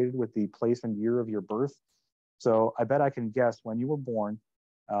associated with the place and year of your birth? So I bet I can guess when you were born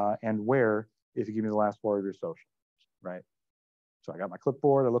and where if you give me the last 4 of your social, right? So I got my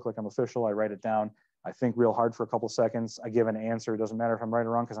clipboard, I look like I'm official, I write it down. I think real hard for a couple seconds. I give an answer. It doesn't matter if I'm right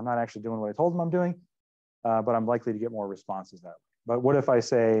or wrong because I'm not actually doing what I told them I'm doing, but I'm likely to get more responses that way. But what if I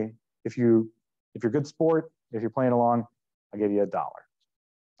say, if you're good sport, if you're playing along, I'll give you $1.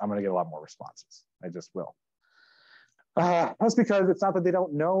 I'm going to get a lot more responses. I just will. That's because it's not that they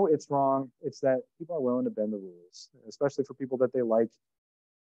don't know it's wrong. It's that people are willing to bend the rules, especially for people that they like,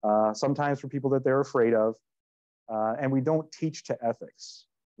 sometimes for people that they're afraid of. And we don't teach to ethics,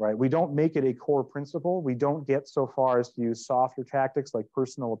 right? We don't make it a core principle. We don't get so far as to use softer tactics like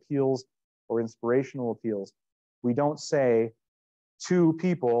personal appeals or inspirational appeals. We don't say to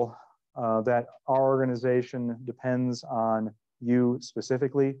people that our organization depends on you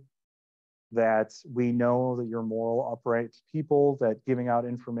specifically, that we know that you're moral, upright people, that giving out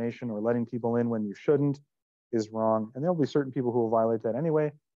information or letting people in when you shouldn't is wrong. And there'll be certain people who will violate that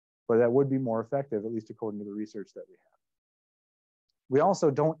anyway. but that would be more effective, at least according to the research that we have. We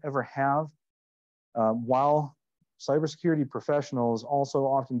also don't ever have, while cybersecurity professionals also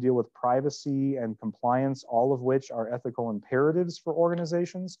often deal with privacy and compliance, all of which are ethical imperatives for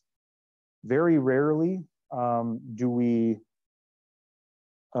organizations, very rarely do we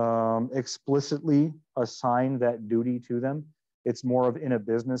explicitly assign that duty to them. It's more of in a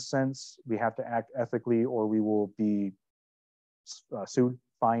business sense, we have to act ethically or we will be sued,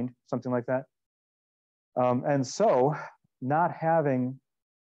 fined, something like that. And so not having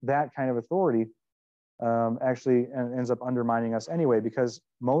that kind of authority actually ends up undermining us anyway, because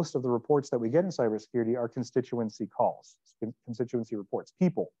most of the reports that we get in cybersecurity are constituency calls, constituency reports,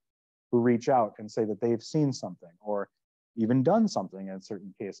 people who reach out and say that they've seen something or even done something in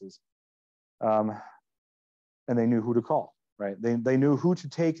certain cases. And they knew who to call, right? They knew who to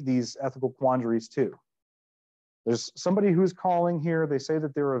take these ethical quandaries to. There's somebody who's calling here, they say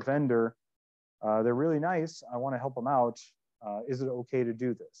that they're a vendor, they're really nice, I want to help them out, is it okay to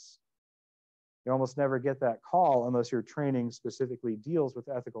do this? You almost never get that call unless your training specifically deals with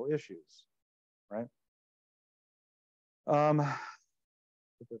ethical issues, right? Yeah.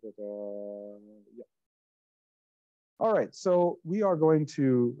 All right, so we are going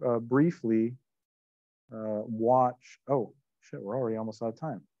to briefly watch, oh, shit, we're already almost out of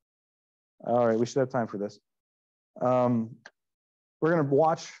time. All right, we should have time for this. We're gonna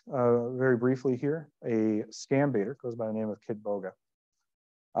watch very briefly here, a scam baiter, goes by the name of Kitboga.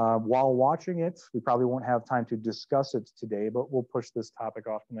 While watching it, we probably won't have time to discuss it today, but we'll push this topic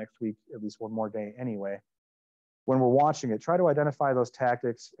off to next week, at least one more day anyway. When we're watching it, try to identify those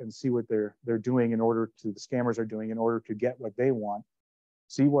tactics and see what they're doing in order to, the scammers are doing in order to get what they want.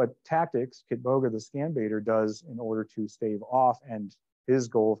 See what tactics Kitboga, the scam baiter, does in order to stave off, and his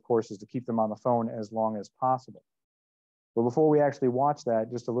goal, of course, is to keep them on the phone as long as possible. But before we actually watch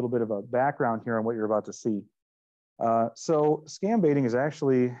that, just a little bit of a background here on what you're about to see. So scam baiting is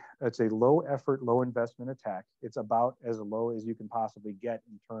actually, it's a low effort, low investment attack. It's about as low as you can possibly get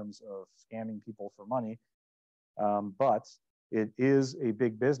in terms of scamming people for money. But it is a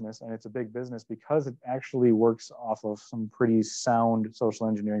big business, and it's a big business because it actually works off of some pretty sound social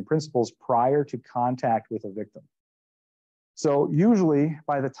engineering principles prior to contact with a victim. So usually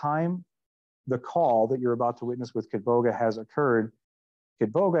by the time the call that you're about to witness with Kitboga has occurred,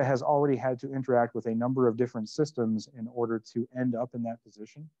 Kitboga has already had to interact with a number of different systems in order to end up in that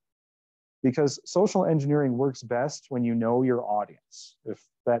position. Because social engineering works best when you know your audience. If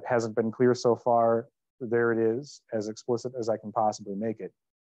that hasn't been clear so far, there it is, as explicit as I can possibly make it.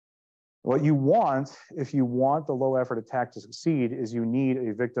 What you want, if you want the low effort attack to succeed, is you need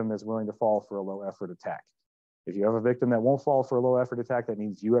a victim that's willing to fall for a low effort attack. If you have a victim that won't fall for a low effort attack, that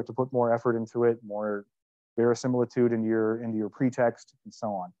means you have to put more effort into it, more verisimilitude into your pretext, and so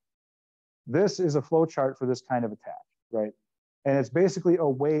on. This is a flow chart for this kind of attack, right? And it's basically a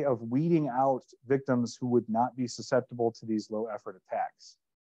way of weeding out victims who would not be susceptible to these low effort attacks.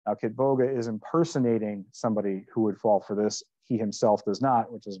 Now, Kitboga is impersonating somebody who would fall for this. He himself does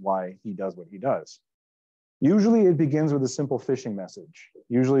not, which is why he does what he does. Usually it begins with a simple phishing message,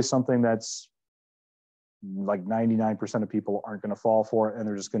 usually something that's like 99% of people aren't going to fall for it and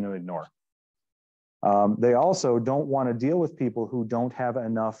they're just going to ignore. They also don't want to deal with people who don't have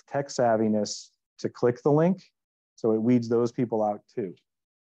enough tech savviness to click the link, so it weeds those people out too.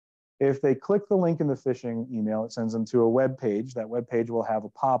 If they click the link in the phishing email, it sends them to a web page. That web page will have a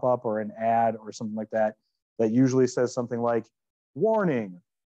pop-up or an ad or something like that that usually says something like, warning,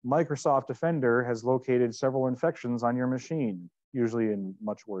 Microsoft Defender has located several infections on your machine, usually in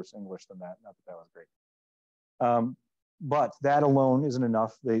much worse English than that. Not that that was great. But that alone isn't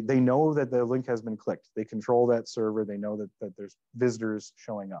enough. They know that the link has been clicked. They control that server. They know that there's visitors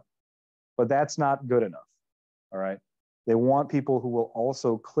showing up. But that's not good enough, all right? They want people who will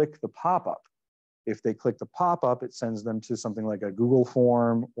also click the pop-up. If they click the pop-up, it sends them to something like a Google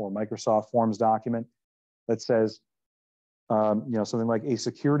form or Microsoft Forms document that says, something like a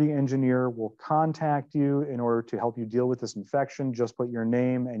security engineer will contact you in order to help you deal with this infection. Just put your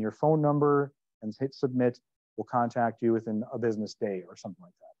name and your phone number and hit submit. We'll contact you within a business day or something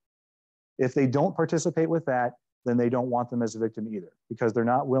like that. If they don't participate with that, then they don't want them as a victim either, because they're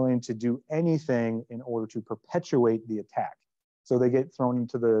not willing to do anything in order to perpetuate the attack. So they get thrown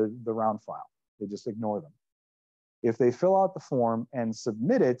into the round file. They just ignore them. If they fill out the form and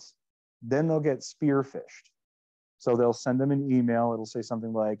submit it, then they'll get spearphished. So they'll send them an email. It'll say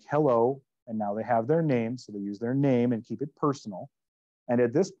something like, hello, and now they have their name. So they use their name and keep it personal. And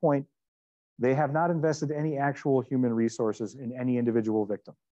at this point, they have not invested any actual human resources in any individual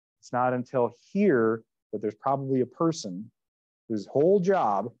victim. It's not until here that there's probably a person whose whole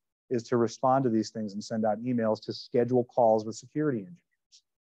job is to respond to these things and send out emails to schedule calls with security engineers.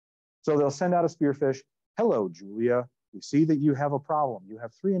 So they'll send out a spearfish. Hello, Julia. We see that you have a problem. You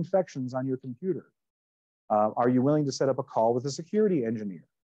have 3 infections on your computer. Are you willing to set up a call with a security engineer?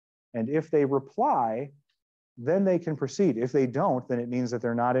 And if they reply, then they can proceed. If they don't, then it means that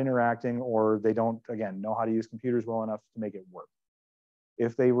they're not interacting or they don't, again, know how to use computers well enough to make it work.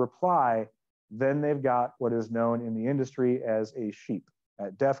 If they reply, then they've got what is known in the industry as a sheep.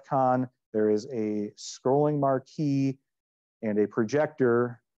 At DEF CON, there is a scrolling marquee and a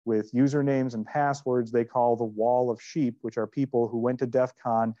projector with usernames and passwords they call the wall of sheep, which are people who went to DEF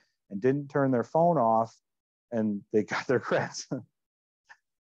CON and didn't turn their phone off and they got their creds.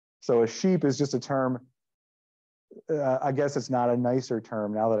 So a sheep is just a term. I guess it's not a nicer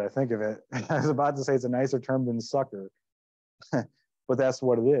term now that I think of it. I was about to say it's a nicer term than sucker, but that's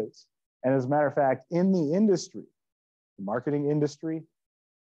what it is. And as a matter of fact, in the industry, the marketing industry,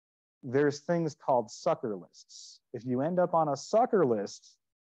 there's things called sucker lists. If you end up on a sucker list,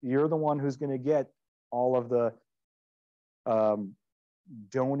 you're the one who's going to get all of the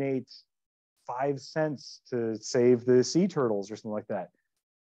donate 5 cents to save the sea turtles or something like that.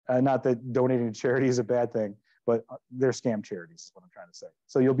 Not that donating to charity is a bad thing, but they're scam charities is what I'm trying to say.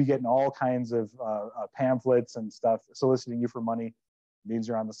 So you'll be getting all kinds of pamphlets and stuff soliciting you for money. It means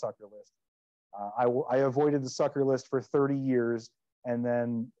you're on the sucker list. I avoided the sucker list for 30 years. And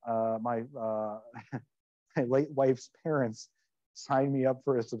then my late wife's parents signed me up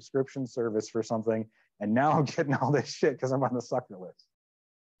for a subscription service for something. And now I'm getting all this shit because I'm on the sucker list.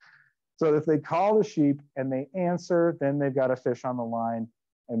 So if they call the sheep and they answer, then they've got a fish on the line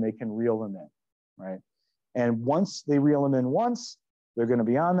and they can reel them in, right? And once they reel them in once, they're going to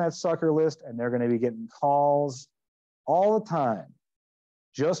be on that sucker list and they're going to be getting calls all the time.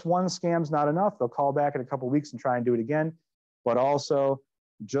 Just one scam's not enough. They'll call back in a couple of weeks and try and do it again. But also,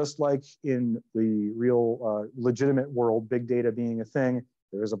 just like in the real legitimate world, big data being a thing,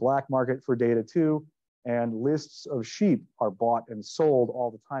 there is a black market for data too. And lists of sheep are bought and sold all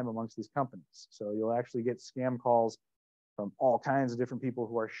the time amongst these companies. So you'll actually get scam calls from all kinds of different people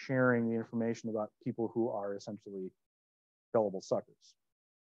who are sharing the information about people who are essentially gullible suckers.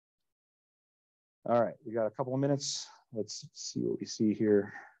 All right, we got a couple of minutes. Let's see what we see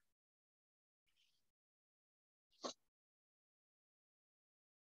here.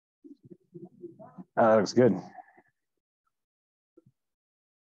 That looks good.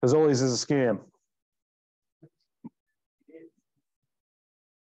 As always, is a scam.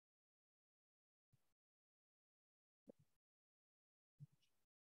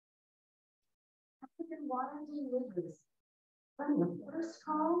 Why do you live this? From the first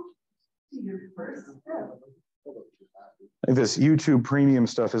call to your first step. I think this YouTube premium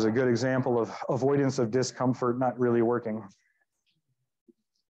stuff is a good example of avoidance of discomfort not really working.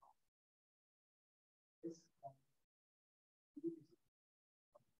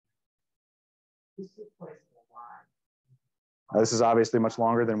 This is obviously much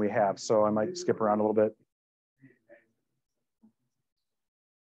longer than we have, so I might skip around a little bit.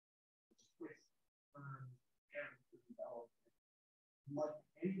 Like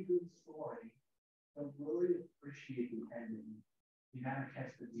any good story, to really appreciate the ending, you gotta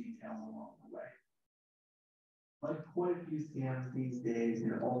catch the detail along the way. Like quite a few scams these days,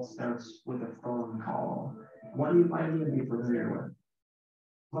 it all starts with a phone call. One you might even be familiar with.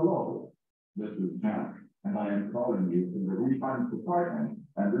 Hello, this is Jack, and I am calling you from the refund department,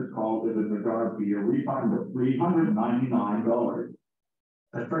 and this call is in regard to your refund of $399.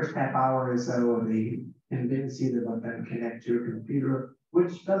 The first half hour or so, they convince you to let them connect to your computer,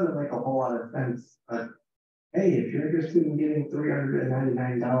 which doesn't make a whole lot of sense. But hey, if you're interested in getting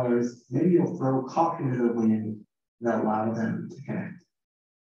 $399, maybe you'll throw caution to the wind and allow them to connect.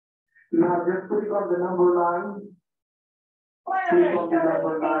 Now just click on the number 9. Click on the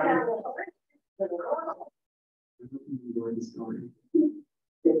number 9. Enjoy the story.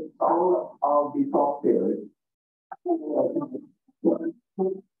 It's all of the software.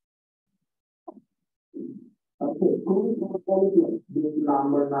 Okay, this is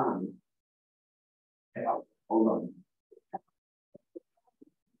number 9. Okay, hold on.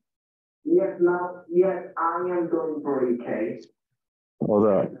 Yes, I am doing pretty okay. Well,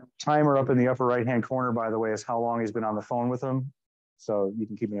 the timer up in the upper right-hand corner, by the way, is how long he's been on the phone with him. So you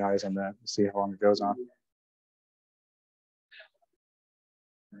can keep your eyes on that and see how long it goes on.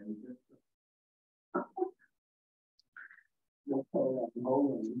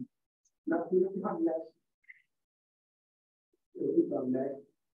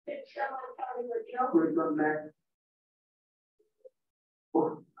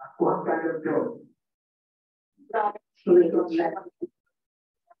 What kind of joke?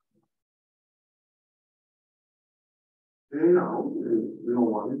 No, no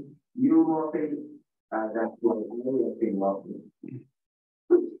one. You will think that's what I think of.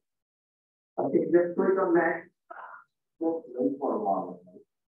 Okay, just click on next. Just wait for a while.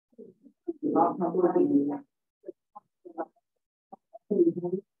 Not something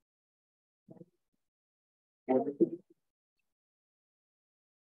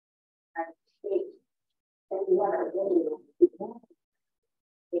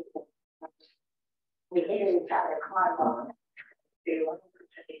we didn't try to climb on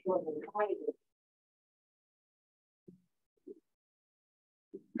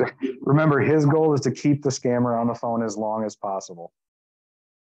Remember, his goal is to keep the scammer on the phone as long as possible.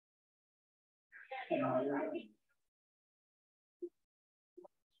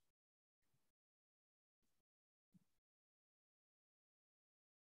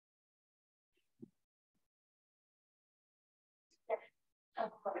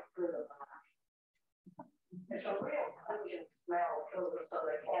 It's a real pungent smell too, so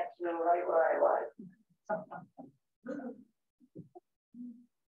they can't smell right where I was.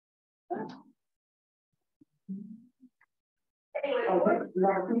 Anyway, okay,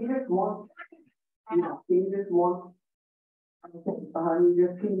 now see this one. See this one. You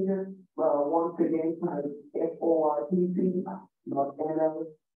just see this once again type FORTC, not NL.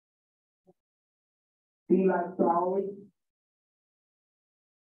 C like Charlie.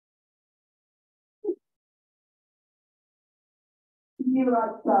 C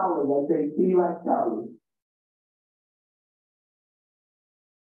like Charlie, I say C like Charlie.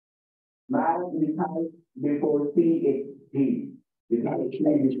 Now we type before C is G. We type C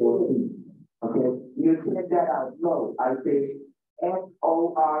before C. Okay, you check that out. No, I say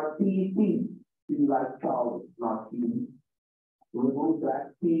FORTC. C like Charlie, not C. Remove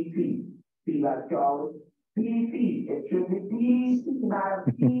that PP. C like Charlie. PP. It should be PC, not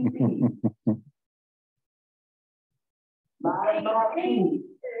PP. Not P.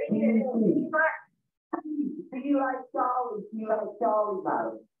 PP. C like Charlie. C like Charlie,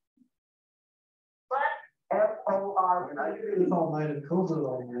 madam. FORTC. I did this all night in COVID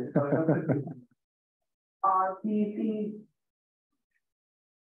all night. RTC.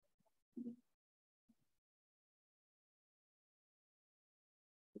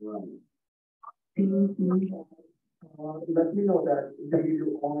 Right. Let me know that you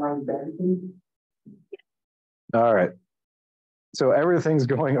do online banking. All right. So everything's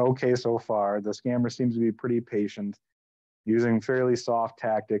going okay so far. The scammer seems to be pretty patient, using fairly soft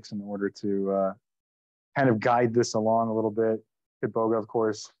tactics in order to kind of guide this along a little bit. Pitboga, of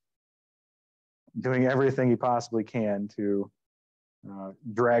course, doing everything he possibly can to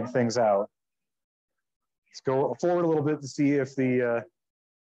drag things out. Let's go forward a little bit to see if the,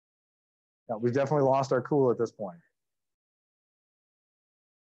 we've definitely lost our cool at this point.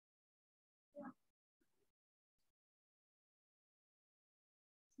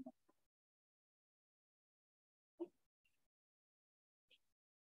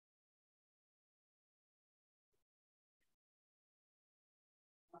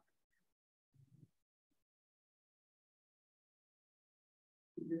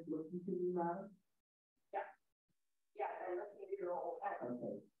 Just listen to me now. yeah, and listen to your whole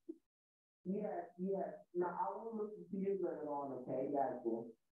Okay. Yes. Now I will listen to you later on, okay, that's cool.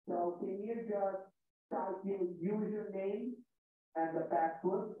 So can you just type your username and the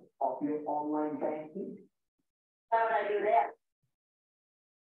password of your online banking? How would I do that?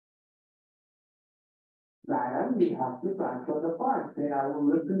 Madam, we have to transfer the funds. Then I will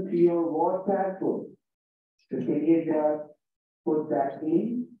listen to your word password. So can you just put that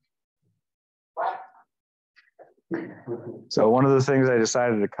in? So one of the things I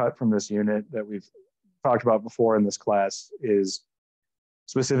decided to cut from this unit that we've talked about before in this class is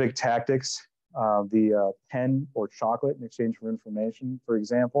specific tactics. The pen or chocolate in exchange for information, for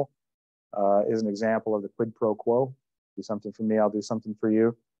example, is an example of the quid pro quo. Do something for me, I'll do something for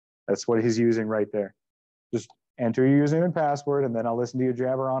you. That's what he's using right there. Just enter your username and password, and then I'll listen to you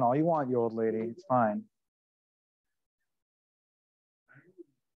jabber on all you want, you old lady. It's fine.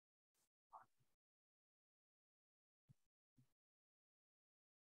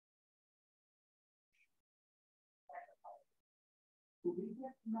 We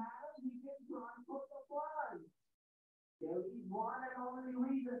get mad, we get transfer the funds. There is one and only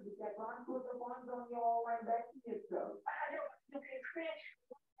reason we can transfer the funds on your online banking itself. You can create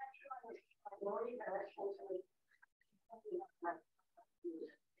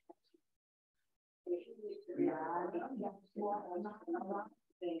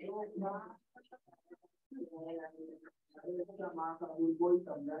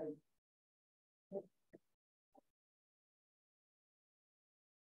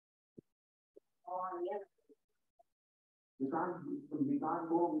We can't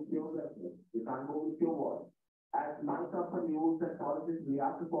go with your reference. We can't go with your word. As my company rules and policies, we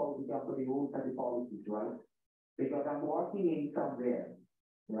have to follow the company rules and the policies, right? Because I'm working in somewhere,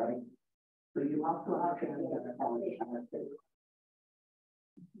 right? So you have to have that policy aspect.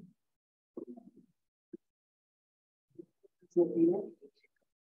 So, we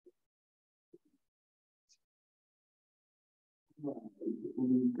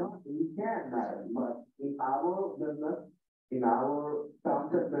can, but in our business, in our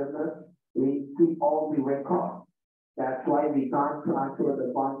concept business, we keep all the records. That's why we can't transfer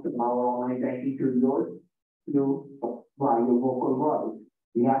the funds from our online banking to yours by your vocal voice.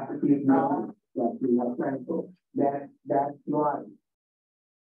 We have to keep knowing that we have transfer. That's right.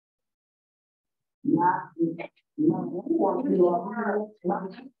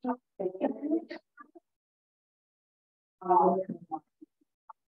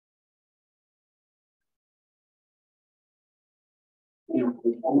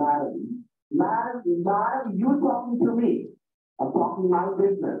 Madam, you talking to me. I'm talking my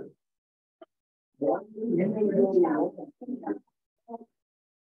business.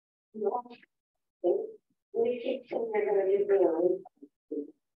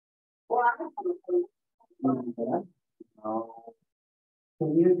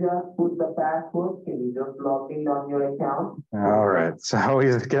 Can you just put the password? Can you just log in on your account? All right. So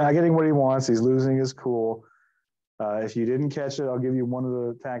he's not getting what he wants. He's losing his cool. If you didn't catch it, I'll give you one of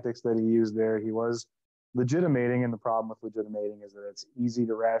the tactics that he used there. He was legitimating, and the problem with legitimating is that it's easy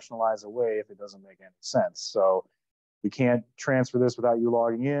to rationalize away if it doesn't make any sense. So we can't transfer this without you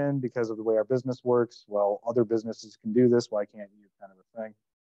logging in because of the way our business works. Well, other businesses can do this. Why can't you? Kind of a thing.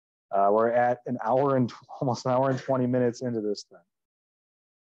 We're at almost an hour and 20 minutes into this thing.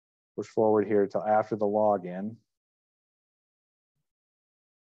 Push forward here till after the login.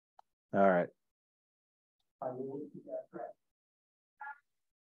 All right. I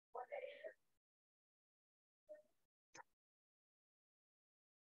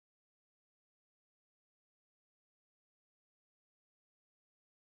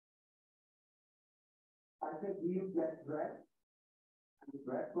said, do you get dressed? Are you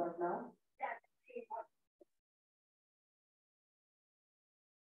dressed right now?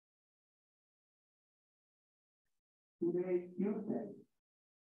 Today is Tuesday.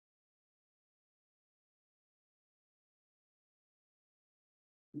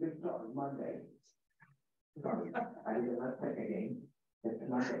 Sorry, Monday. Sorry, I did not check again. It's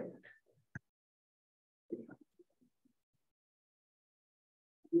Monday.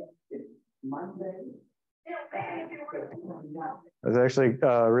 Yeah, it's Monday. That's actually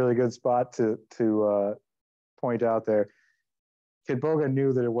a really good spot to point out there. Kid Boga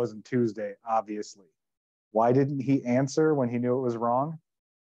knew that it wasn't Tuesday, obviously. Why didn't he answer when he knew it was wrong?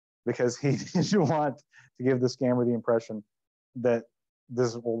 Because he didn't want to give the scammer the impression that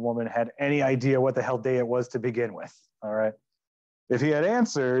this old woman had any idea what the hell day it was to begin with. All right. If he had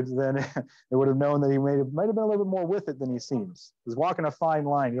answered, then it would have known that he might have been a little bit more with it than he seems. He's walking a fine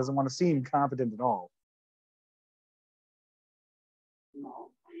line. He doesn't want to seem competent at all.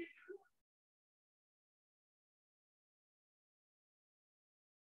 No.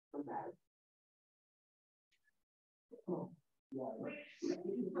 Oh, yeah.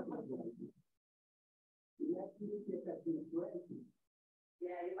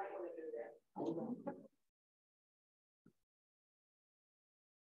 Yeah, you might want to do that. Hold on.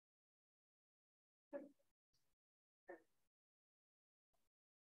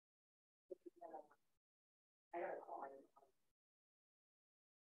 I gotta call him.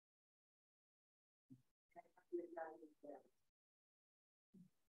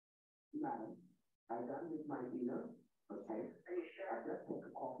 Madam, I'm done with my dinner. Okay. Are you sure? I just took a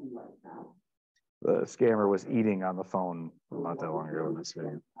coffee right now. The scammer was eating on the phone not that long ago in this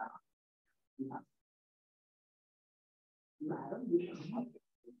video. Madam,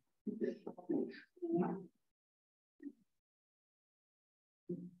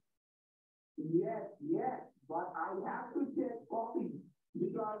 yes, but I have to take coffee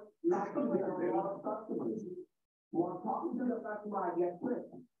because like there are a lot of customers. While talking to the customer, I get quick.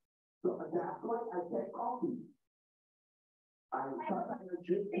 So that's why I take coffee. I thought I would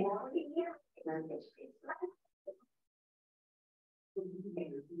drink one.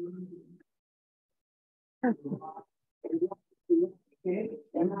 Okay,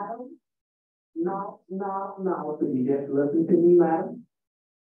 and madam, now, please just listen to me, madam.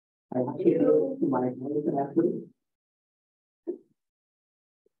 I have to go to my house actually.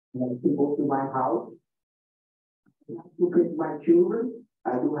 I have to go to my house. I have to feed my children.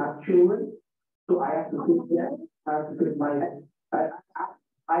 I do have children, so I have to feed them. I have to feed my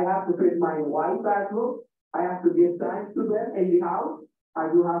I have to feed my wife as well. I have to give time to them in the house. I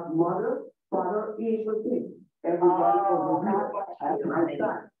do have mother, father, everything. Everybody over here. That's my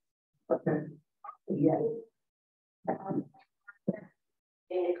son. Okay. Yes. Can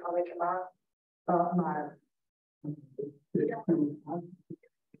you call me tomorrow? My.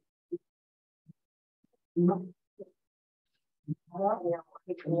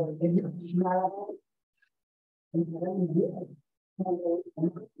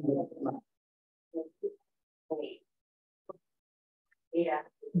 Yeah.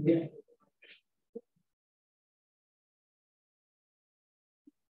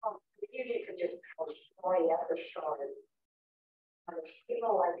 You need to just tell a story after story.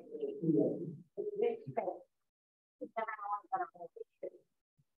 People like me.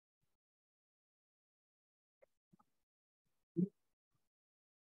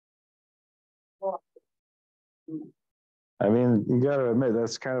 I mean, you got to admit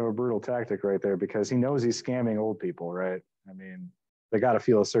that's kind of a brutal tactic right there because he knows he's scamming old people, right? I mean, they got to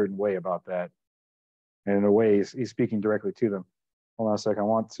feel a certain way about that. And in a way, he's speaking directly to them. Hold on a second. I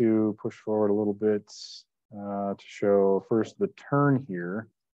want to push forward a little bit to show first the turn here.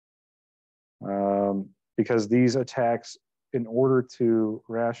 Because these attacks, in order to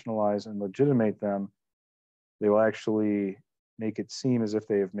rationalize and legitimate them, they will actually make it seem as if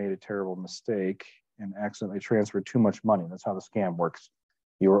they have made a terrible mistake and accidentally transferred too much money. That's how the scam works.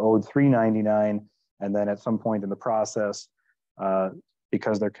 You were owed $3.99, and then at some point in the process,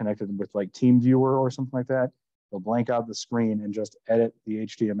 because they're connected with like TeamViewer or something like that, they'll blank out the screen and just edit the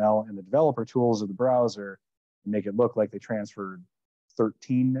HTML and the developer tools of the browser and make it look like they transferred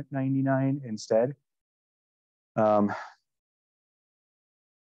 $13.99 instead. I'm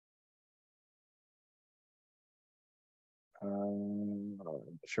not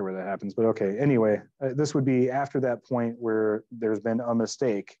sure where that happens, but okay. Anyway, this would be after that point where there's been a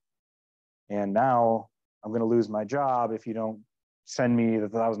mistake, and now I'm going to lose my job if you don't send me the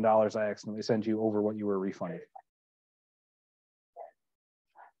 $1,000 I accidentally sent you over what you were refunded.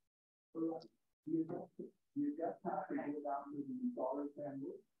 You just have to go down to the dollar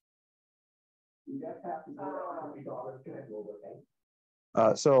candle. You just have to go down to the dollar candle,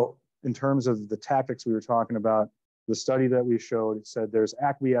 okay? So in terms of the tactics we were talking about, the study that we showed, it said there's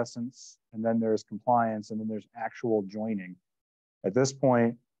acquiescence, and then there's compliance, and then there's actual joining. At this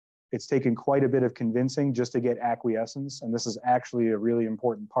point, it's taken quite a bit of convincing just to get acquiescence, and this is actually a really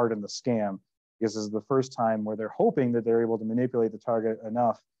important part in the scam, because this is the first time where they're hoping that they're able to manipulate the target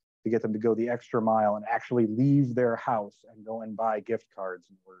enough to get them to go the extra mile and actually leave their house and go and buy gift cards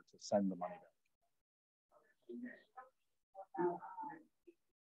in order to send the money back.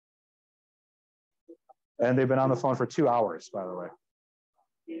 And they've been on the phone for 2 hours, by the way.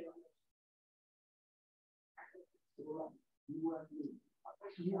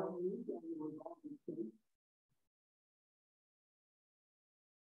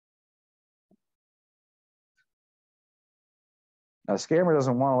 Now, scammer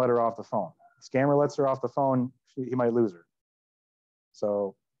doesn't want to let her off the phone. Scammer lets her off the phone, he might lose her.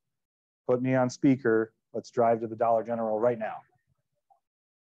 So put me on speaker. Let's drive to the Dollar General right now.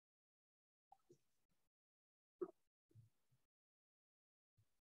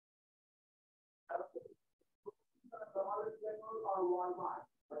 Or Walmart,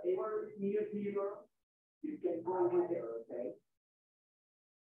 whatever is near to you, you can go over there, okay?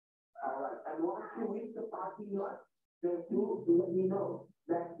 All right, and once you reach the parking lot, then you let me know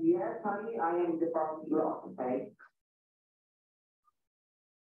that yes, honey, I am in the parking lot, okay?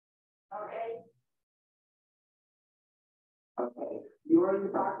 Okay. Okay, you are in the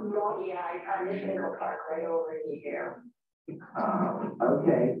parking lot? Yeah, I just think I'll park right over here.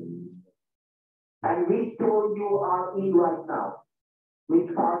 Okay. And which store you are in right now?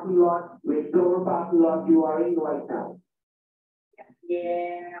 Which parking lot, which store parking lot you are in right now?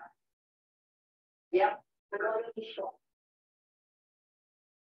 Yeah. Yep. We're going to the shop.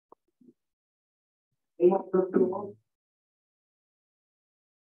 In the store?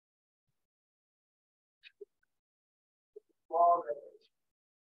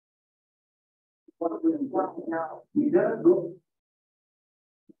 You just go.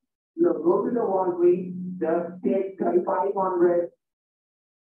 No, go to the Walgreens, just take 3,500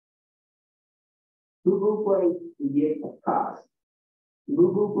 Google Play gift cards.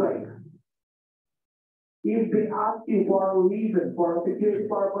 Google Play. If they ask you for a reason, for a security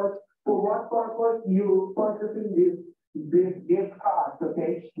purpose, for what purpose you purchasing this gift cards,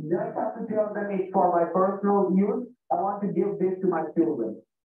 okay? You just have to tell them it's for my personal use. I want to give this to my children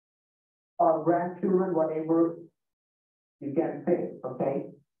or grandchildren, whatever you can say, okay?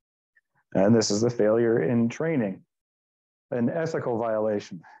 And this is the failure in training, an ethical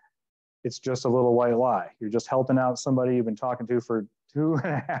violation. it's just a little white lie. You're just helping out somebody you've been talking to for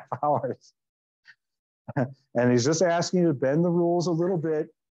 2.5 hours. And he's just asking you to bend the rules a little bit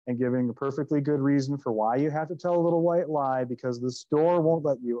and giving a perfectly good reason for why you have to tell a little white lie, because the store won't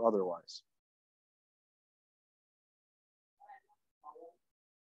let you otherwise.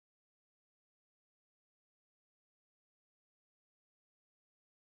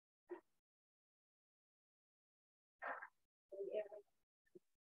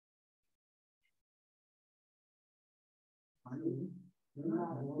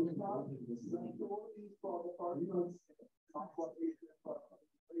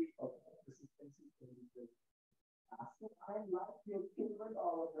 I like your children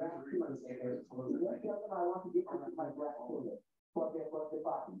or grandchildren. Just tell them I want to give this to my grandchildren for their birthday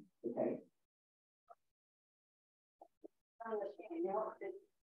party. Okay. I understand. You know,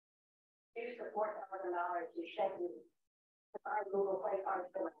 you support $1,000 to check me to buy Google Play cards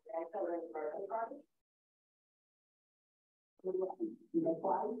for my grandchildren's birthday party. The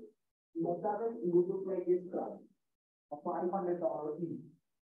five, the 7 Google Play gift cards, a $500 each.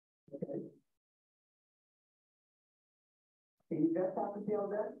 Okay. You just have to tell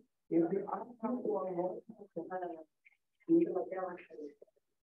them if they ask you for help, You do a balance sheet.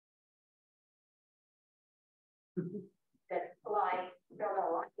 That's like, don't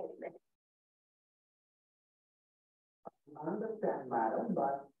know, I can't say. I understand, madam,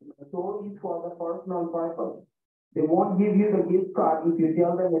 but so is for the personal purpose. They won't give you the gift card if you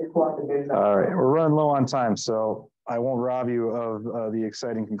tell them it's for the business. All right, we're running low on time, so I won't rob you of the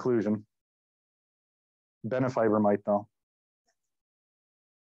exciting conclusion. Benefiber might, though.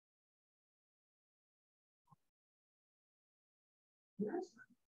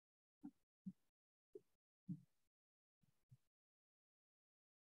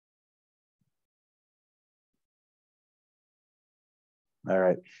 All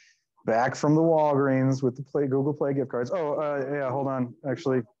right, back from the Walgreens with the Google Play gift cards. Oh, yeah, hold on.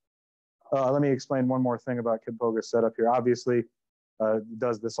 Actually, let me explain one more thing about Kiboga's setup here. Obviously,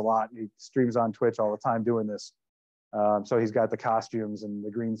 does this a lot. He streams on Twitch all the time doing this. So he's got the costumes and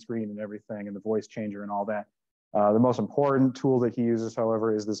the green screen and everything and the voice changer and all that. The most important tool that he uses,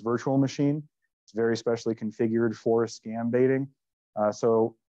 however, is this virtual machine. It's very specially configured for scam baiting.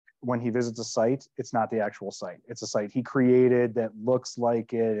 So when he visits a site, it's not the actual site. It's a site he created that looks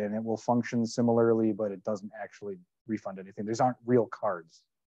like it, and it will function similarly, but it doesn't actually refund anything. These aren't real cards.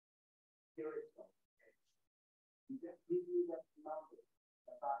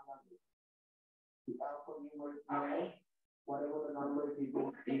 Whatever the number is,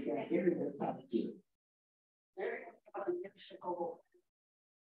 you can give it a touch to.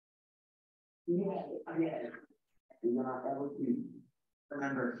 Yeah. You're not able to.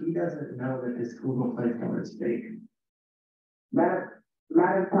 Remember, he doesn't know that this Google Play card is fake. Madam,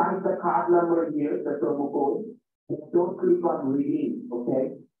 type the card number here, the promo code. Don't click on redeem,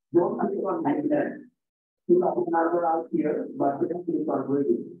 okay? Don't click on redeem. You have the number out here, but don't click on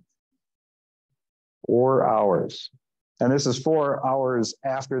redeem. 4 hours. And this is 4 hours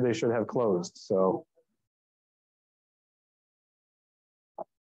after they should have closed, so.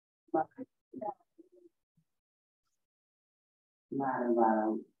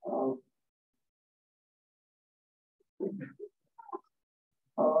 Madam.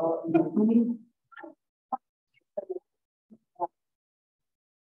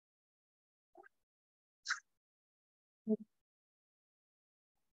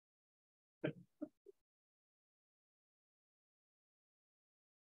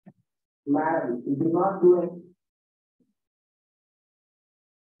 Madam, do not do it.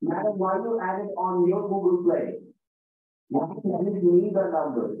 Madam, why you added on your Google Play? You have to give me the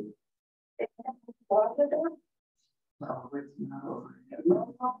number. No, it's not over yet.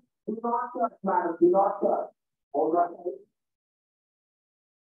 No, do not touch, madam, do not touch. All right.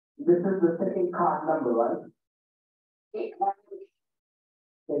 This is the second card number, right? It's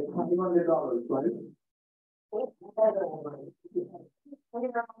 $200, right?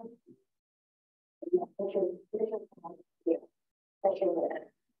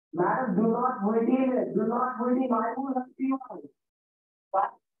 Madam, do not redeem it. Do not redeem. I will help you out.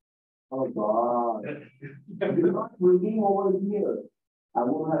 What? Oh God. Do not redeem over here. I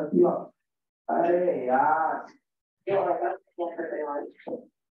will help you out. Hey,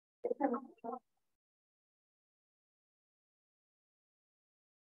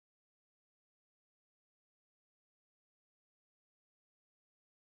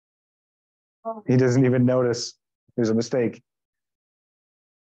 He doesn't even notice there's a mistake.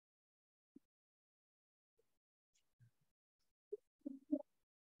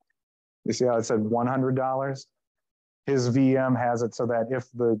 You see how it said $100? His VM has it so that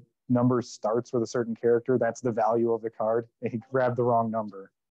if the number starts with a certain character, that's the value of the card. And he grabbed the wrong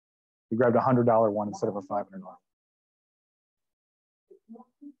number. He grabbed a $100 one instead of a $500 one.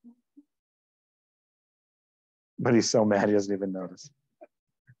 But he's so mad he doesn't even notice.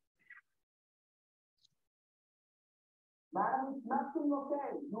 Madam, it's nothing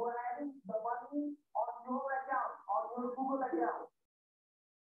okay. You are adding the money on your account, on your Google account.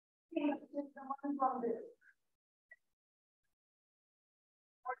 Please take the money from this.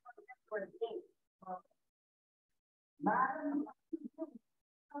 Madam,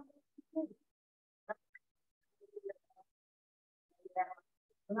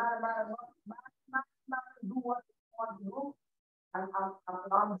 madam, do what you want to do. I'm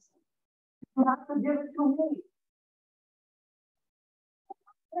honest. You have to give it to me.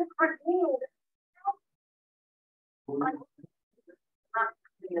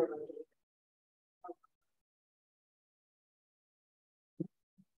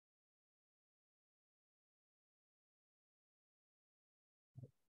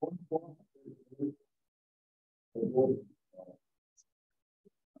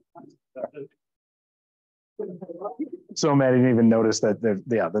 So mad he didn't even notice that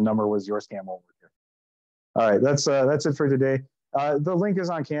the number was your scam over here. All right, that's it for today. The link is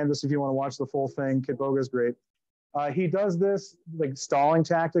on Canvas if you want to watch the full thing. Kitboga is great. He does this like stalling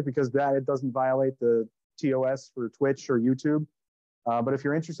tactic because that it doesn't violate the TOS for Twitch or YouTube. But if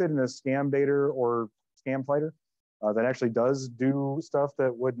you're interested in a scam baiter or scam fighter that actually does do stuff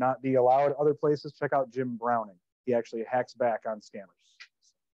that would not be allowed other places, check out Jim Browning. He actually hacks back on scammers.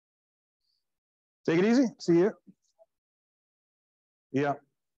 Take it easy. See you. Yeah.